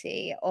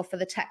community or for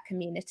the tech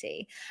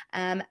community.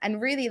 And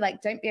really,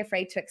 like, don't be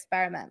afraid to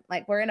experiment.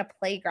 Like, we're in a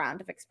playground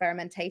of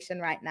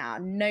experimentation right now.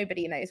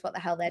 Nobody knows what the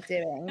hell they're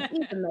doing,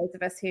 even those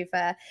of us who've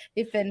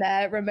been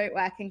remote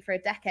working for a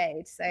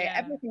decade. So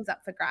everything's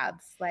up for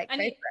grabs. Like, go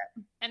for it.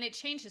 And it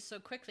changes so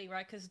quickly,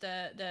 right? Because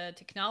the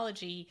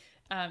technology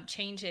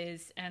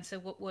changes. And so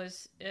what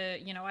was,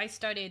 I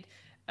started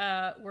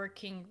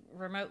working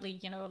remotely,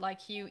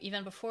 like you,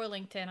 even before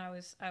LinkedIn, I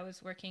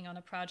was working on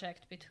a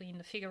project between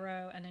the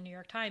Figaro and the New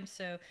York Times.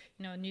 So,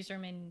 a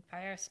newsroom in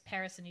Paris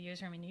and a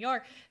newsroom in New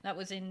York. That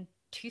was in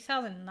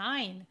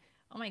 2009.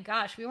 Oh my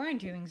gosh, we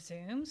weren't doing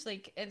Zooms.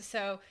 And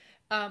so,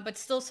 but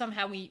still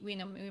somehow we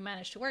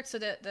managed to work. So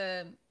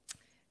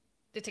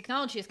the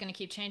technology is going to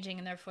keep changing,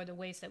 and therefore the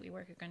ways that we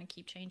work are going to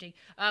keep changing.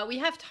 We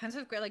have tons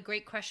of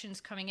great questions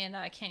coming in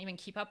that I can't even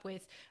keep up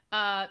with.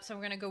 So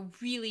we're going to go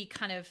really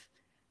kind of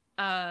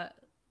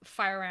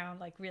fire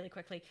around really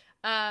quickly.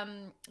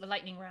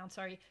 Lightning round,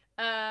 sorry.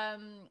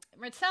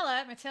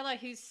 Marcella,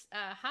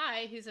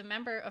 who's a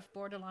member of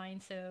Borderline,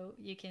 so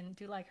you can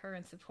do like her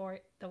and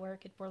support the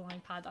work at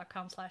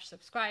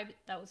borderlinepod.com/subscribe.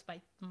 That was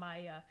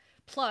my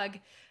plug.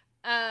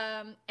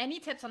 Any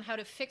tips on how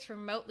to fix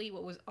remotely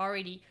what was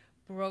already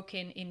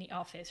broken in the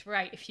office?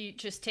 Right. If you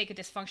just take a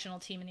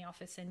dysfunctional team in the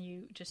office and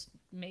you just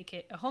make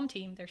it a home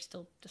team, they're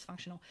still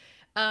dysfunctional.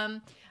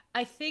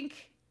 I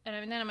think,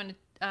 and then I'm going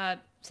to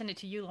send it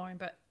to you, Lauren,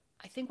 but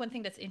I think one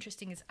thing that's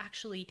interesting is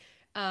actually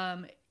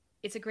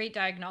it's a great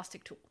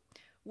diagnostic tool.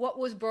 What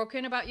was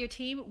broken about your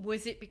team?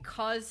 Was it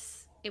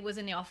because it was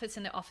in the office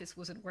and the office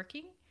wasn't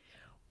working?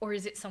 Or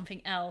is it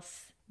something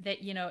else that,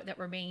 that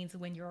remains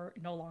when you're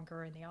no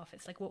longer in the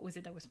office? Like, what was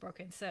it that was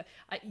broken? So,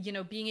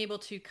 being able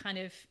to kind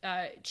of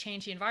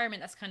change the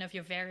environment, that's kind of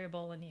your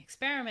variable in the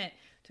experiment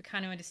to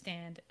kind of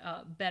understand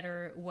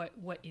better what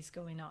is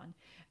going on.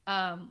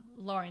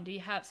 Lauren, do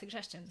you have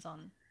suggestions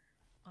on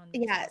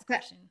this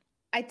question?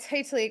 I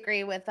totally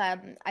agree with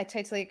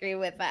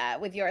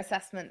with your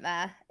assessment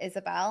there,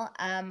 Isabel.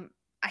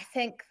 I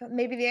think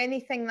maybe the only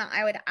thing that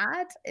I would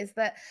add is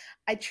that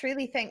I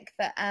truly think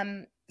that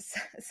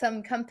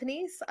some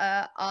companies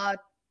are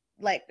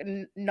like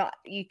not,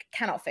 you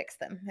cannot fix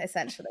them,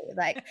 essentially.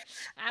 Like,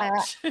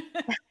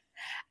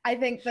 I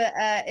think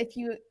that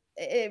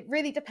it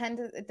really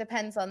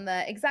depends on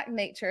the exact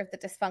nature of the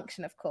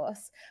dysfunction, of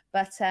course.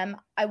 But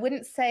I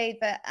wouldn't say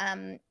that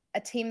a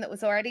team that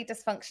was already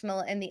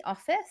dysfunctional in the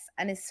office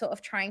and is sort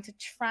of trying to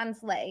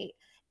translate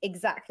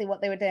exactly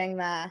what they were doing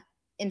there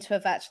into a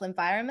virtual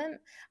environment,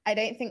 I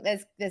don't think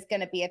there's going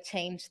to be a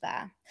change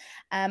there.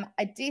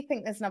 I do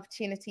think there's an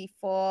opportunity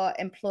for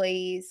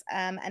employees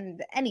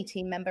and any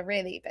team member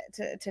really, but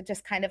to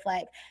just kind of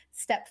like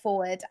step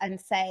forward and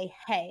say,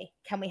 hey,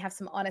 can we have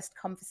some honest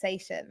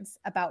conversations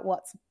about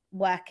what's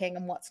working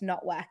and what's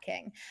not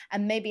working?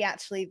 And maybe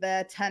actually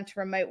the turn to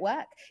remote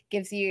work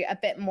gives you a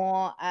bit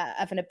more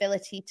of an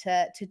ability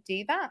to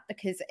do that,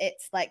 because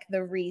it's like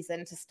the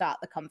reason to start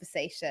the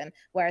conversation,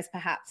 whereas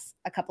perhaps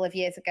a couple of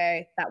years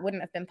ago that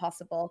wouldn't have been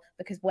possible,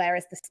 because where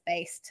is the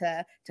space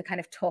to kind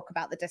of talk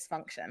about the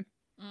dysfunction?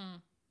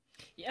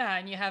 Yeah,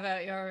 and you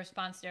have your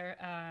response there,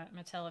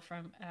 Marcella,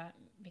 from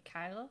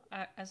Michaela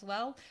as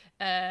well.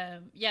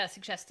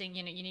 Suggesting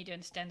you need to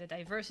understand the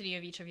diversity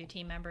of each of your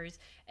team members,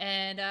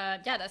 and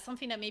that's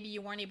something that maybe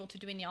you weren't able to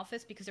do in the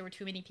office because there were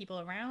too many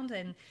people around,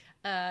 and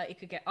it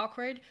could get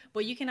awkward.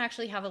 But you can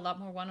actually have a lot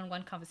more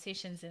one-on-one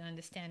conversations and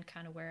understand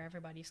kind of where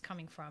everybody's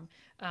coming from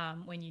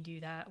when you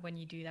do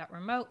that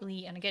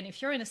remotely. And again,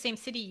 if you're in the same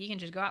city, you can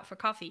just go out for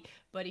coffee.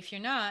 But if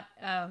you're not,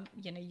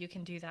 you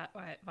can do that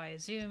via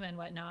Zoom and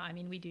whatnot. I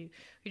mean, we do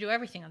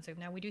everything on Zoom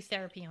now. We do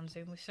therapy on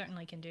Zoom. We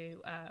certainly can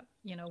do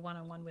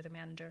one-on-one with a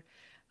manager.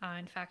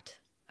 In fact,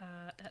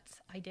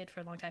 I did for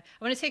a long time.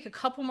 I'm going to take a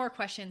couple more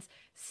questions.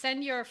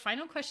 Send your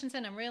final questions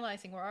in. I'm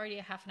realizing we're already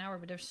at half an hour,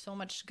 but there's so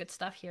much good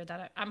stuff here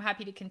that I'm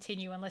happy to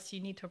continue unless you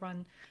need to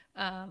run,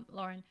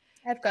 Lauren.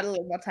 I've got a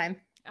little more time.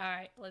 All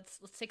right, let's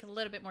take a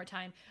little bit more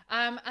time.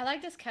 I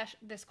like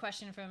this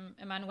question from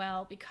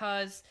Emmanuel,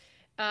 because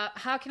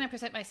how can I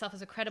present myself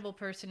as a credible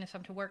person if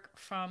I'm to work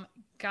from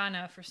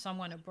Ghana for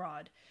someone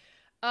abroad?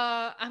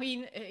 I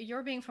mean,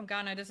 your being from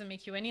Ghana doesn't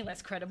make you any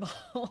less credible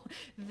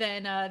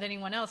than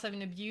anyone else. I mean,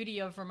 the beauty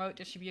of remote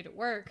distributed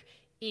work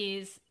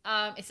is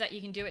that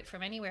you can do it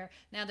from anywhere.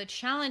 Now, the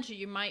challenge that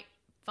you might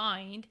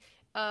find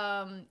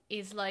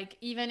is like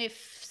even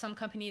if some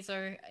companies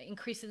are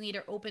increasingly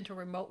they're open to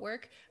remote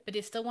work, but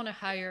they still want to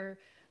hire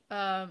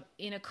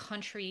in a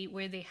country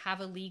where they have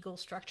a legal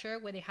structure,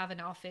 where they have an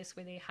office,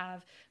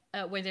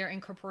 where they're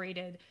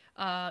incorporated,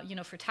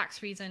 for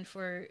tax reason,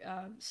 for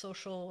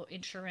social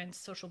insurance,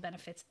 social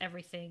benefits,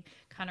 everything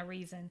kind of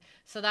reason.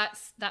 So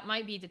that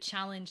might be the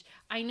challenge.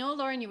 I know,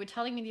 Lauren, you were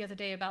telling me the other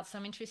day about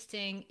some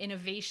interesting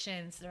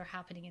innovations that are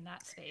happening in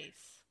that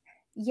space.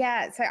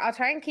 Yeah, so I'll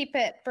try and keep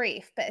it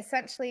brief, but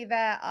essentially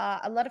there are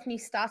a lot of new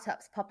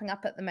startups popping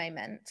up at the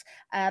moment,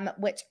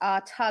 which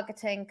are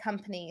targeting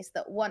companies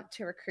that want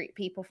to recruit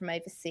people from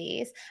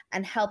overseas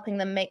and helping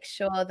them make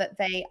sure that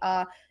they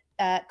are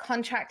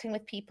contracting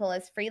with people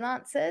as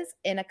freelancers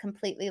in a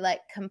completely like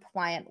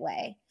compliant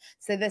way.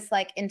 So this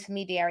like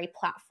intermediary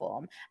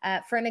platform.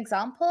 For an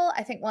example,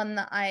 I think one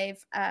that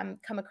I've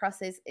come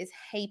across is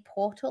Hey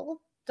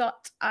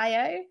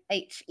Portal.io,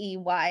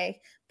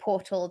 HEY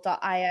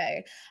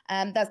portal.io.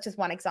 That's just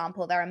one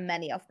example. There are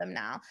many of them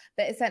now,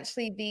 but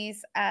essentially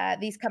these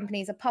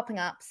companies are popping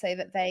up so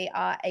that they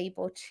are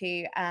able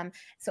to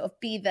sort of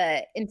be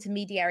the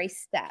intermediary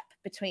step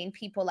between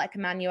people like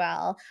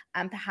Emmanuel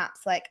and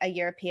perhaps like a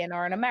European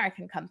or an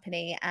American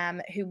company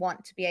who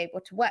want to be able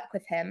to work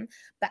with him,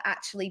 but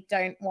actually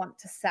don't want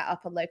to set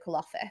up a local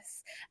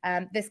office.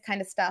 This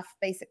kind of stuff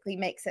basically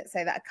makes it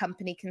so that a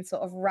company can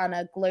sort of run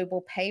a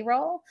global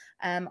payroll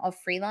of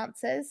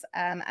freelancers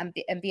and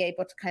be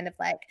able to kind of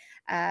like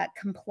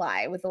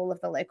comply with all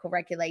of the local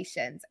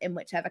regulations in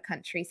whichever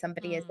country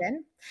somebody is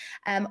in.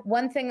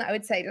 One thing that I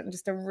would say on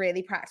just a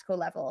really practical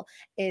level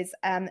is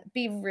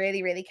be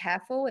really, really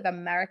careful with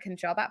American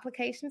job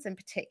applications in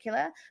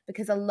particular,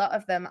 because a lot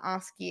of them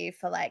ask you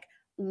for like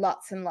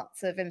lots and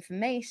lots of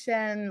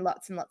information,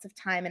 lots and lots of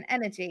time and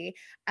energy,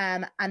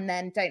 and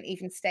then don't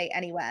even state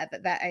anywhere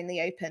that they're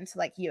only open to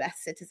like US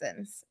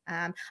citizens.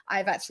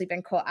 I've actually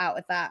been caught out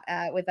with that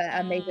with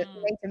a major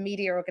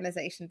media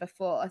organization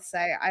before. So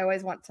I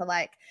always want to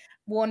like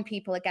warn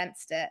people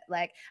against it.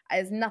 Like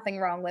there's nothing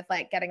wrong with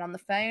like getting on the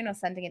phone or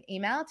sending an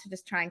email to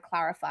just try and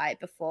clarify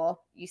before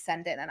you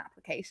send in an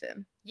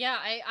application. Yeah,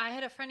 I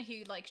had a friend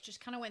who like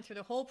just kind of went through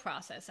the whole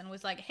process and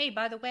was like, "Hey,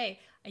 by the way,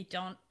 I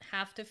don't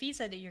have the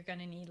visa that you're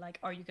gonna need. Like,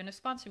 are you gonna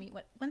sponsor me?"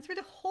 Went through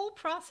the whole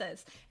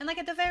process, and like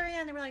at the very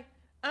end, they were like,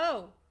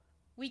 "Oh,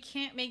 we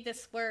can't make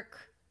this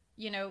work,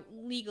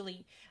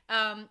 legally."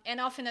 And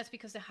often that's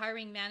because the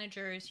hiring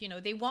managers,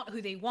 they want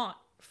who they want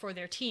for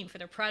their team, for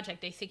their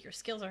project. They think your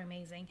skills are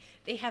amazing.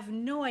 They have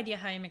no idea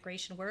how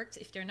immigration works.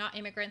 If they're not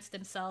immigrants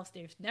themselves,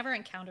 they've never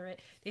encountered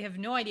it. They have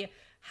no idea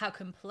how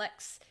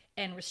complex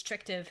and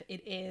restrictive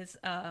it is,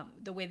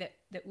 the way that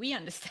we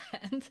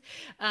understand.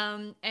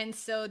 And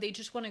so they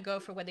just want to go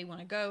for what they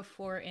want to go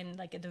for. And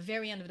like at the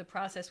very end of the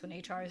process, when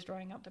HR is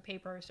drawing up the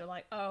papers, they're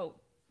like, "Oh,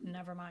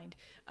 never mind."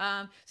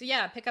 So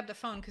yeah, pick up the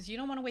phone because you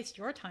don't want to waste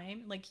your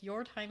time. Like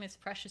your time is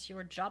precious.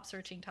 Your job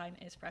searching time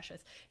is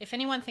precious. If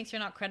anyone thinks you're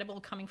not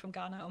credible coming from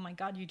Ghana, oh my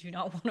God, you do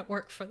not want to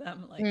work for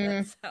them. Like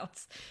that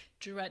sounds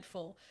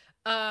dreadful.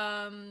 All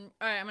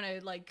right, I'm gonna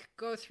like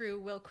go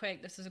through real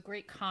quick. This is a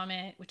great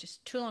comment, which is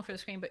too long for the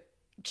screen, but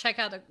check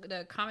out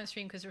the comment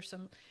stream because there's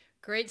some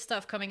great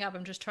stuff coming up.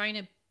 I'm just trying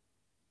to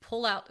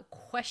pull out the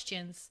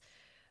questions.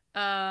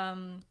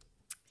 There's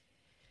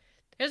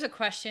a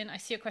question. I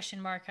see a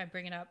question mark. I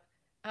bring it up.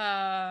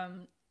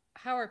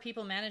 How are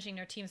people managing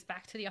their teams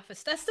back to the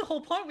office? That's the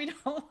whole point. We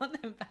don't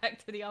want them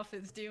back to the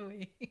office, do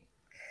we?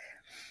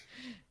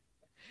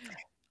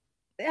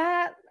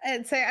 Yeah.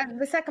 And so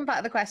the second part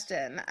of the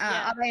question,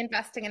 are they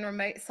investing in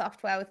remote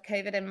software with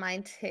COVID in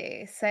mind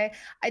too? So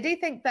I do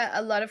think that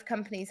a lot of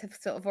companies have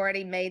sort of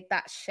already made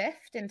that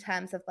shift in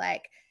terms of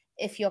like,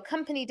 if your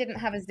company didn't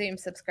have a Zoom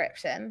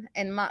subscription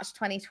in March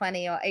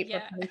 2020 or April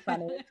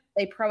 2020,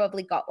 they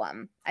probably got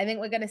one. I think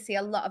we're going to see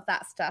a lot of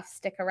that stuff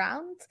stick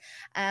around.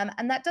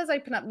 And that does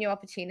open up new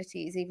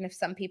opportunities, even if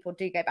some people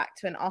do go back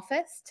to an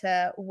office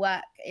to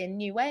work in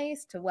new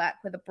ways, to work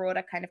with a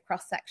broader kind of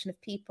cross section of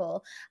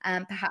people,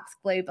 perhaps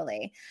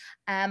globally.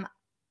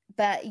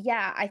 But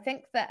yeah, I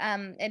think that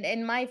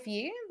in my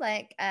view,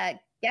 like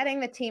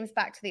getting the teams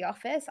back to the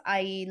office,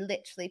 i.e.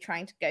 literally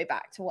trying to go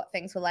back to what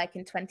things were like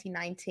in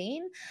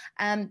 2019,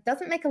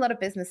 doesn't make a lot of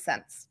business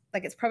sense.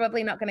 Like it's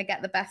probably not going to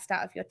get the best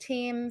out of your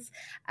teams.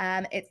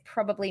 It's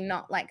probably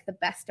not like the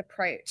best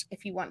approach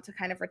if you want to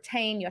kind of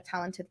retain your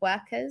talented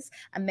workers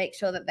and make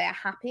sure that they're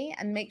happy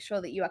and make sure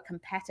that you are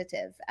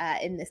competitive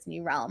in this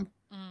new realm.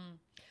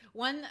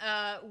 One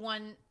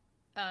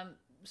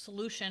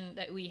solution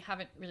that we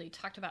haven't really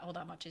talked about all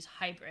that much is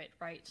hybrid,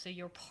 right? So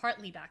you're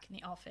partly back in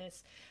the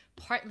office,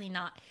 partly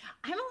not.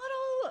 I don't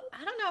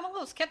know, I'm a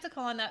little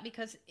skeptical on that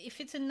because if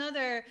it's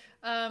another,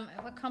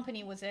 what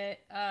company was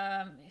it?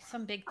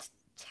 Some big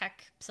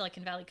tech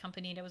Silicon Valley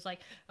company that was like,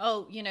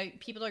 oh,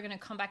 people are going to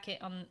come back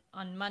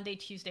on Monday,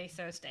 Tuesday,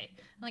 Thursday.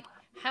 I'm like,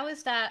 how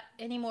is that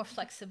any more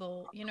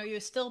flexible? You're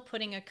still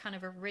putting a kind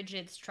of a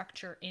rigid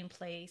structure in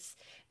place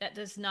that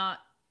does not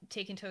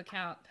take into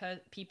account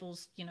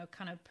people's,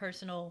 kind of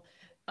personal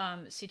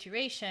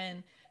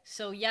situation.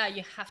 So yeah,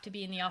 you have to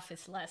be in the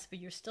office less, but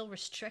you're still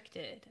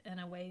restricted in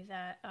a way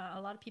that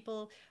a lot of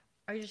people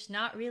are just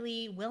not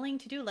really willing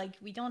to do. Like,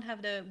 we don't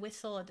have the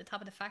whistle at the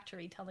top of the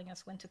factory telling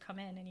us when to come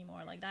in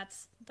anymore. Like,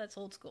 that's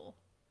old school.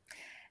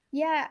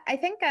 Yeah, I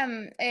think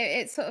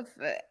it sort of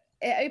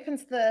it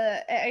opens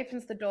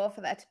the door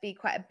for there to be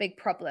quite a big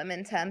problem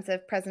in terms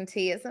of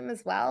presenteeism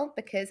as well.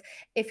 Because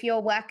if you're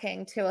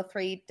working 2 or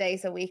 3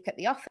 days a week at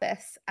the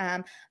office,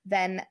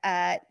 then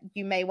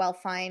you may well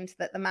find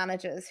that the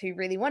managers who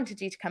really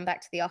wanted you to come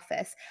back to the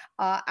office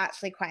are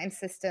actually quite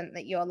insistent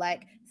that you're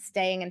like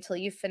staying until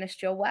you've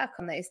finished your work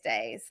on those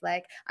days.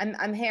 Like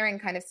I'm hearing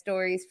kind of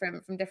stories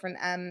from different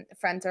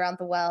friends around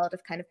the world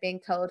of kind of being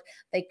told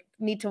they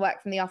need to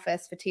work from the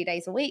office for 2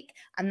 days a week,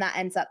 and that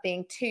ends up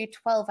being 2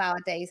 12-hour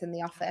days in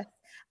the office,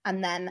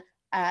 and then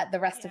the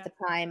rest of the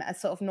time a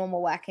sort of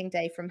normal working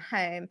day from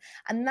home.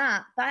 And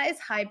that is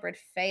hybrid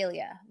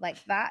failure.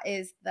 Like, that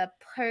is the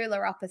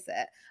polar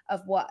opposite of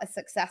what a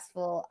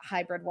successful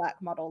hybrid work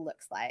model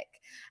looks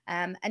like.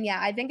 And yeah,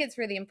 I think it's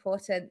really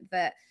important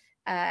that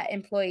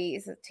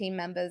employees, team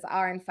members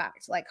are in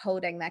fact like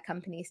holding their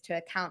companies to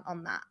account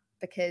on that,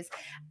 because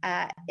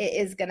it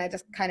is going to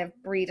just kind of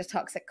breed a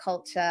toxic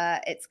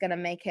culture. It's going to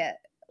make it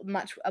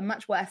a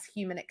much worse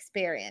human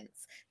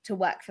experience to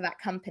work for that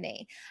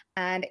company.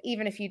 And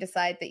even if you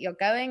decide that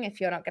if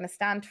you're not going to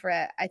stand for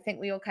it, I think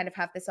we all kind of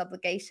have this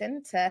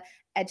obligation to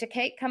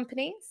educate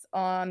companies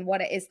on what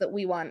it is that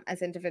we want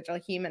as individual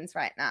humans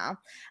right now.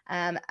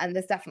 And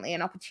there's definitely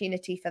an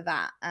opportunity for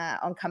that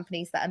on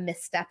companies that are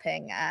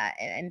misstepping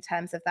in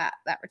terms of that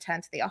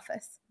return to the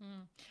office.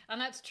 And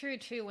that's true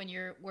too when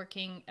you're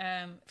working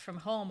from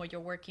home, or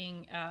you're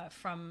working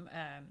from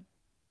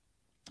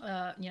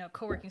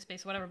co-working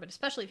space, whatever, but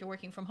especially if you're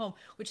working from home,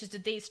 which is the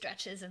day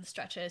stretches and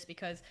stretches,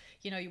 because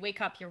you wake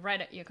up, you're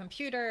right at your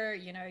computer,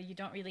 you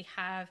don't really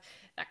have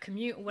that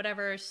commute,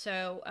 whatever.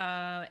 So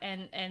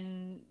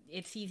and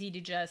it's easy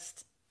to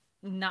just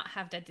not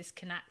have that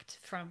disconnect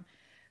from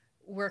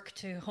work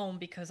to home,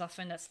 because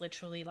often that's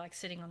literally like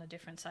sitting on a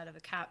different side of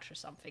a couch or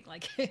something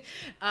like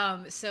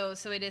so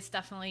it is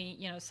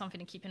definitely something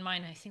to keep in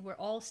mind. I think we're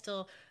all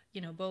still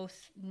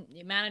both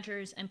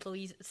managers,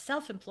 employees,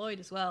 self-employed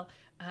as well.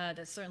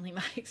 That's certainly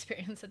my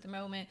experience at the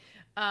moment.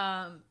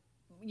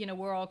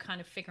 We're all kind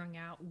of figuring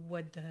out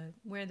where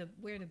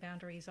the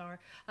boundaries are.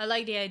 I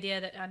like the idea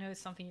that, I know it's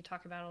something you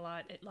talk about a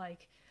lot. It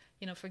like,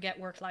 forget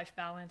work-life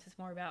balance. It's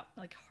more about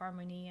like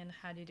harmony and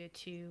how do the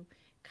two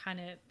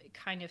kind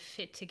of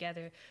fit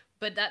together.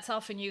 But that's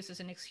often used as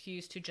an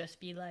excuse to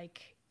just be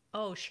like,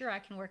 oh, sure, I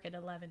can work at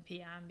 11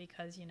 p.m.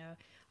 because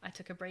I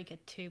took a break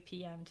at 2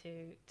 p.m.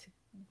 to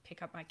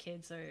pick up my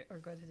kids or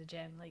go to the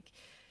gym. Like,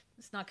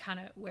 it's not kind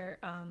of where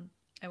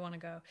I want to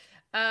go.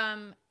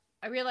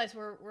 I realize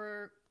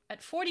we're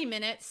at 40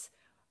 minutes.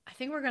 I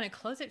think we're going to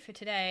close it for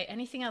today.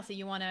 Anything else that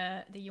you want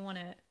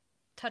to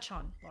touch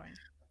on, Lauren?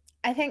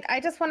 I think I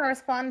just want to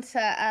respond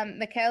to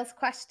Mikhail's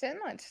question,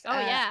 which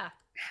yeah,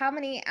 how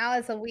many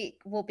hours a week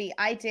will be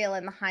ideal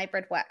in the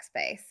hybrid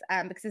workspace?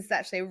 Because this is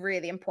actually a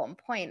really important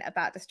point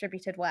about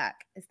distributed work,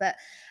 is that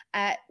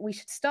we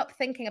should stop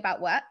thinking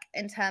about work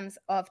in terms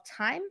of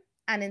time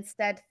and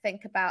instead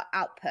think about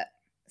output.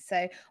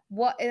 So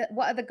what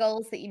are the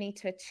goals that you need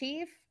to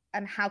achieve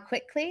and how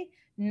quickly,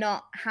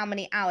 not how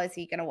many hours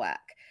are you going to work.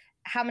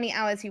 How many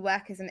hours you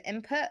work is an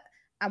input,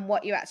 and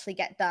what you actually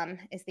get done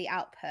is the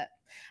output.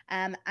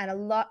 And a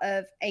lot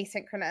of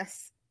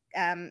asynchronous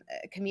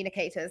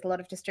communicators, a lot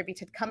of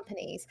distributed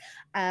companies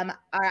are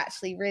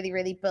actually really,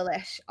 really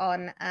bullish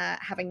on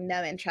having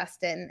no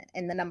interest in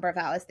the number of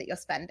hours that you're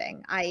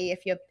spending. I.e.,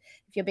 if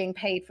you're being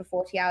paid for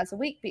 40 hours a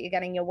week, but you're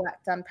getting your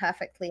work done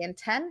perfectly in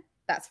 10,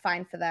 that's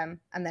fine for them,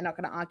 and they're not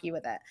going to argue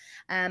with it.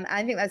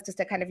 I think that's just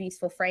a kind of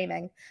useful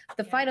framing.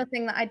 The final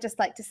thing that I'd just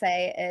like to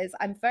say is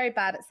I'm very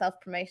bad at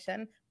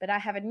self-promotion, but I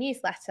have a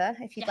newsletter.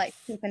 If you'd like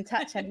to keep in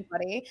touch,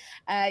 anybody,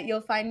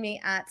 you'll find me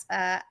at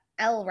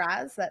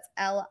LRAZ, that's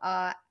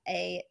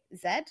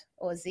LRAZ,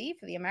 or Z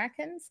for the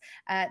Americans,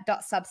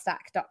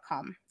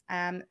 .substack.com.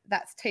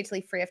 That's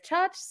totally free of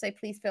charge, so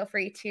please feel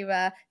free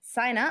to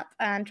sign up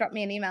and drop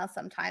me an email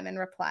sometime and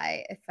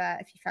reply if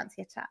you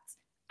fancy a chat.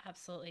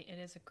 Absolutely. It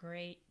is a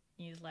great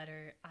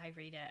newsletter. I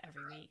read it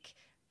every week.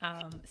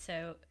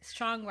 So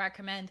strong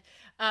recommend.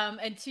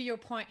 And to your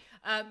point,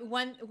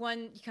 one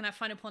kind of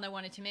final point I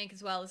wanted to make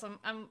as well is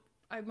I'm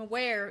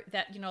aware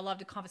that a lot of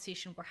the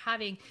conversation we're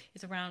having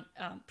is around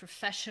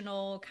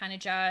professional kind of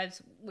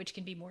jobs, which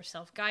can be more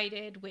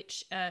self-guided,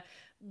 which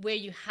where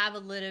you have a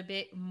little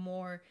bit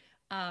more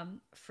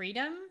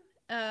freedom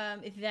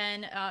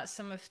than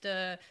some of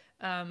the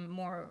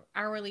more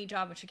hourly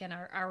job, which again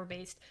are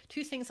hour-based.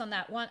 Two things on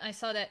that. One, I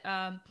saw that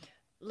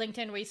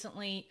LinkedIn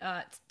recently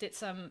did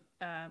some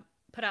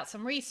put out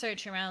some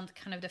research around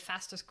kind of the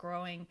fastest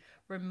growing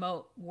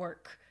remote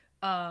work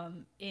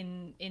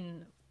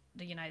in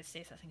the United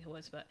States, I think it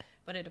was,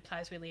 but it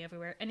applies really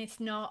everywhere. And it's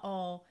not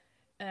all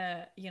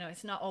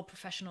it's not all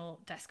professional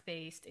desk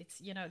based.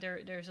 It's,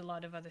 there's a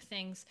lot of other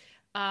things.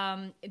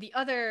 The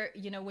other,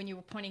 when you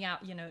were pointing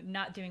out,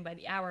 not doing by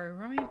the hour,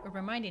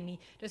 reminding me,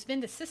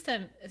 the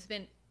system has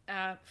been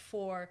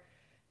for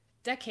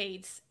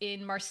decades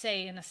in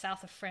Marseille in the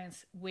south of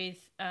France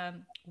with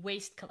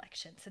waste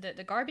collection. So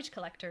the garbage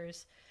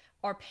collectors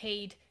are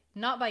paid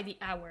not by the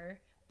hour,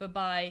 but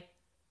by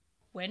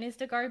when is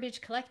the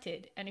garbage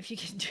collected. And if you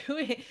can do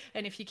it,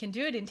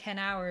 in 10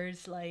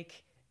 hours,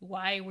 like,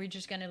 why we're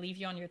just going to leave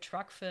you on your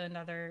truck for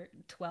another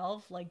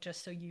 12, like,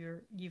 just so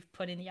you've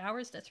put in the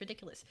hours? That's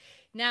ridiculous.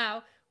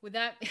 Now with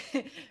that,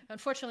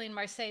 unfortunately in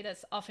Marseille,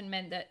 that's often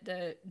meant that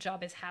the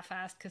job is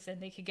half-assed because then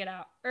they could get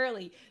out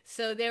early.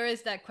 So there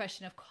is that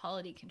question of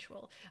quality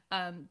control.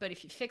 But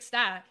if you fix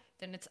that,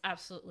 then it's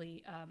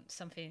absolutely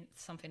something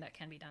that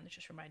can be done. It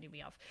just reminded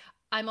me of.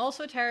 I'm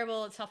also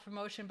terrible at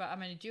self-promotion, but I'm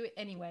going to do it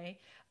anyway.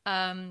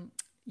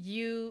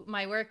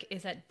 My work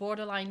is at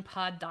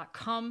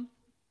borderlinepod.com.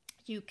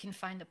 You can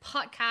find the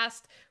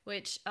podcast,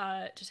 which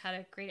just had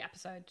a great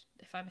episode,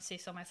 if I must say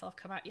so myself,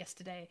 come out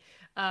yesterday,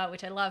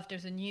 which I loved.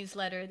 There's a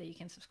newsletter that you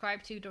can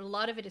subscribe to. A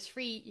lot of it is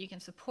free. You can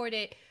support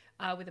it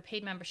with a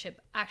paid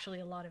membership. Actually,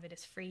 a lot of it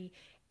is free.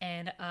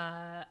 And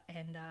I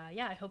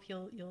hope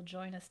you'll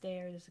join us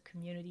there. There's a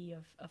community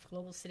of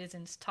global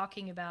citizens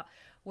talking about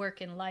work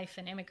and life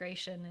and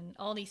immigration and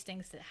all these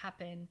things that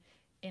happen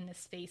in the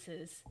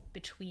spaces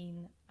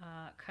between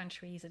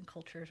countries and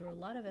cultures where a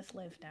lot of us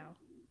live now,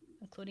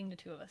 including the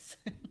two of us.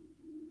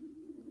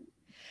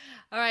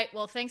 All right.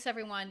 Well, thanks,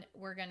 everyone.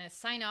 We're going to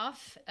sign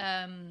off.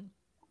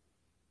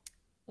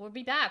 We'll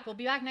be back. We'll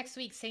be back next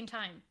week, same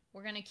time.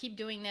 We're going to keep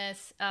doing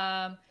this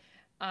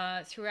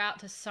throughout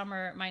the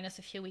summer, minus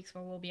a few weeks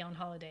where we'll be on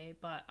holiday.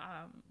 But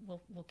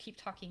we'll keep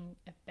talking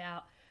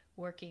about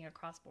working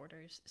across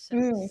borders.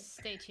 So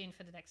stay tuned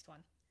for the next one.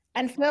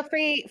 And feel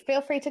free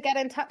to get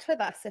in touch with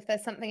us if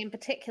there's something in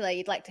particular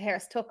you'd like to hear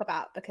us talk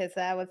about, because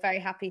we're very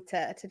happy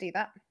to do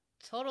that.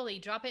 Totally.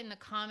 Drop it in the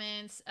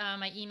comments.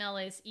 My email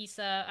is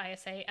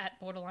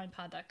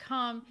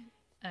isa@borderlinepod.com.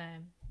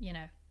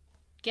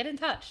 Get in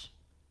touch.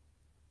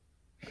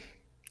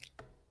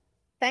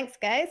 Thanks,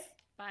 guys.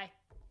 Bye.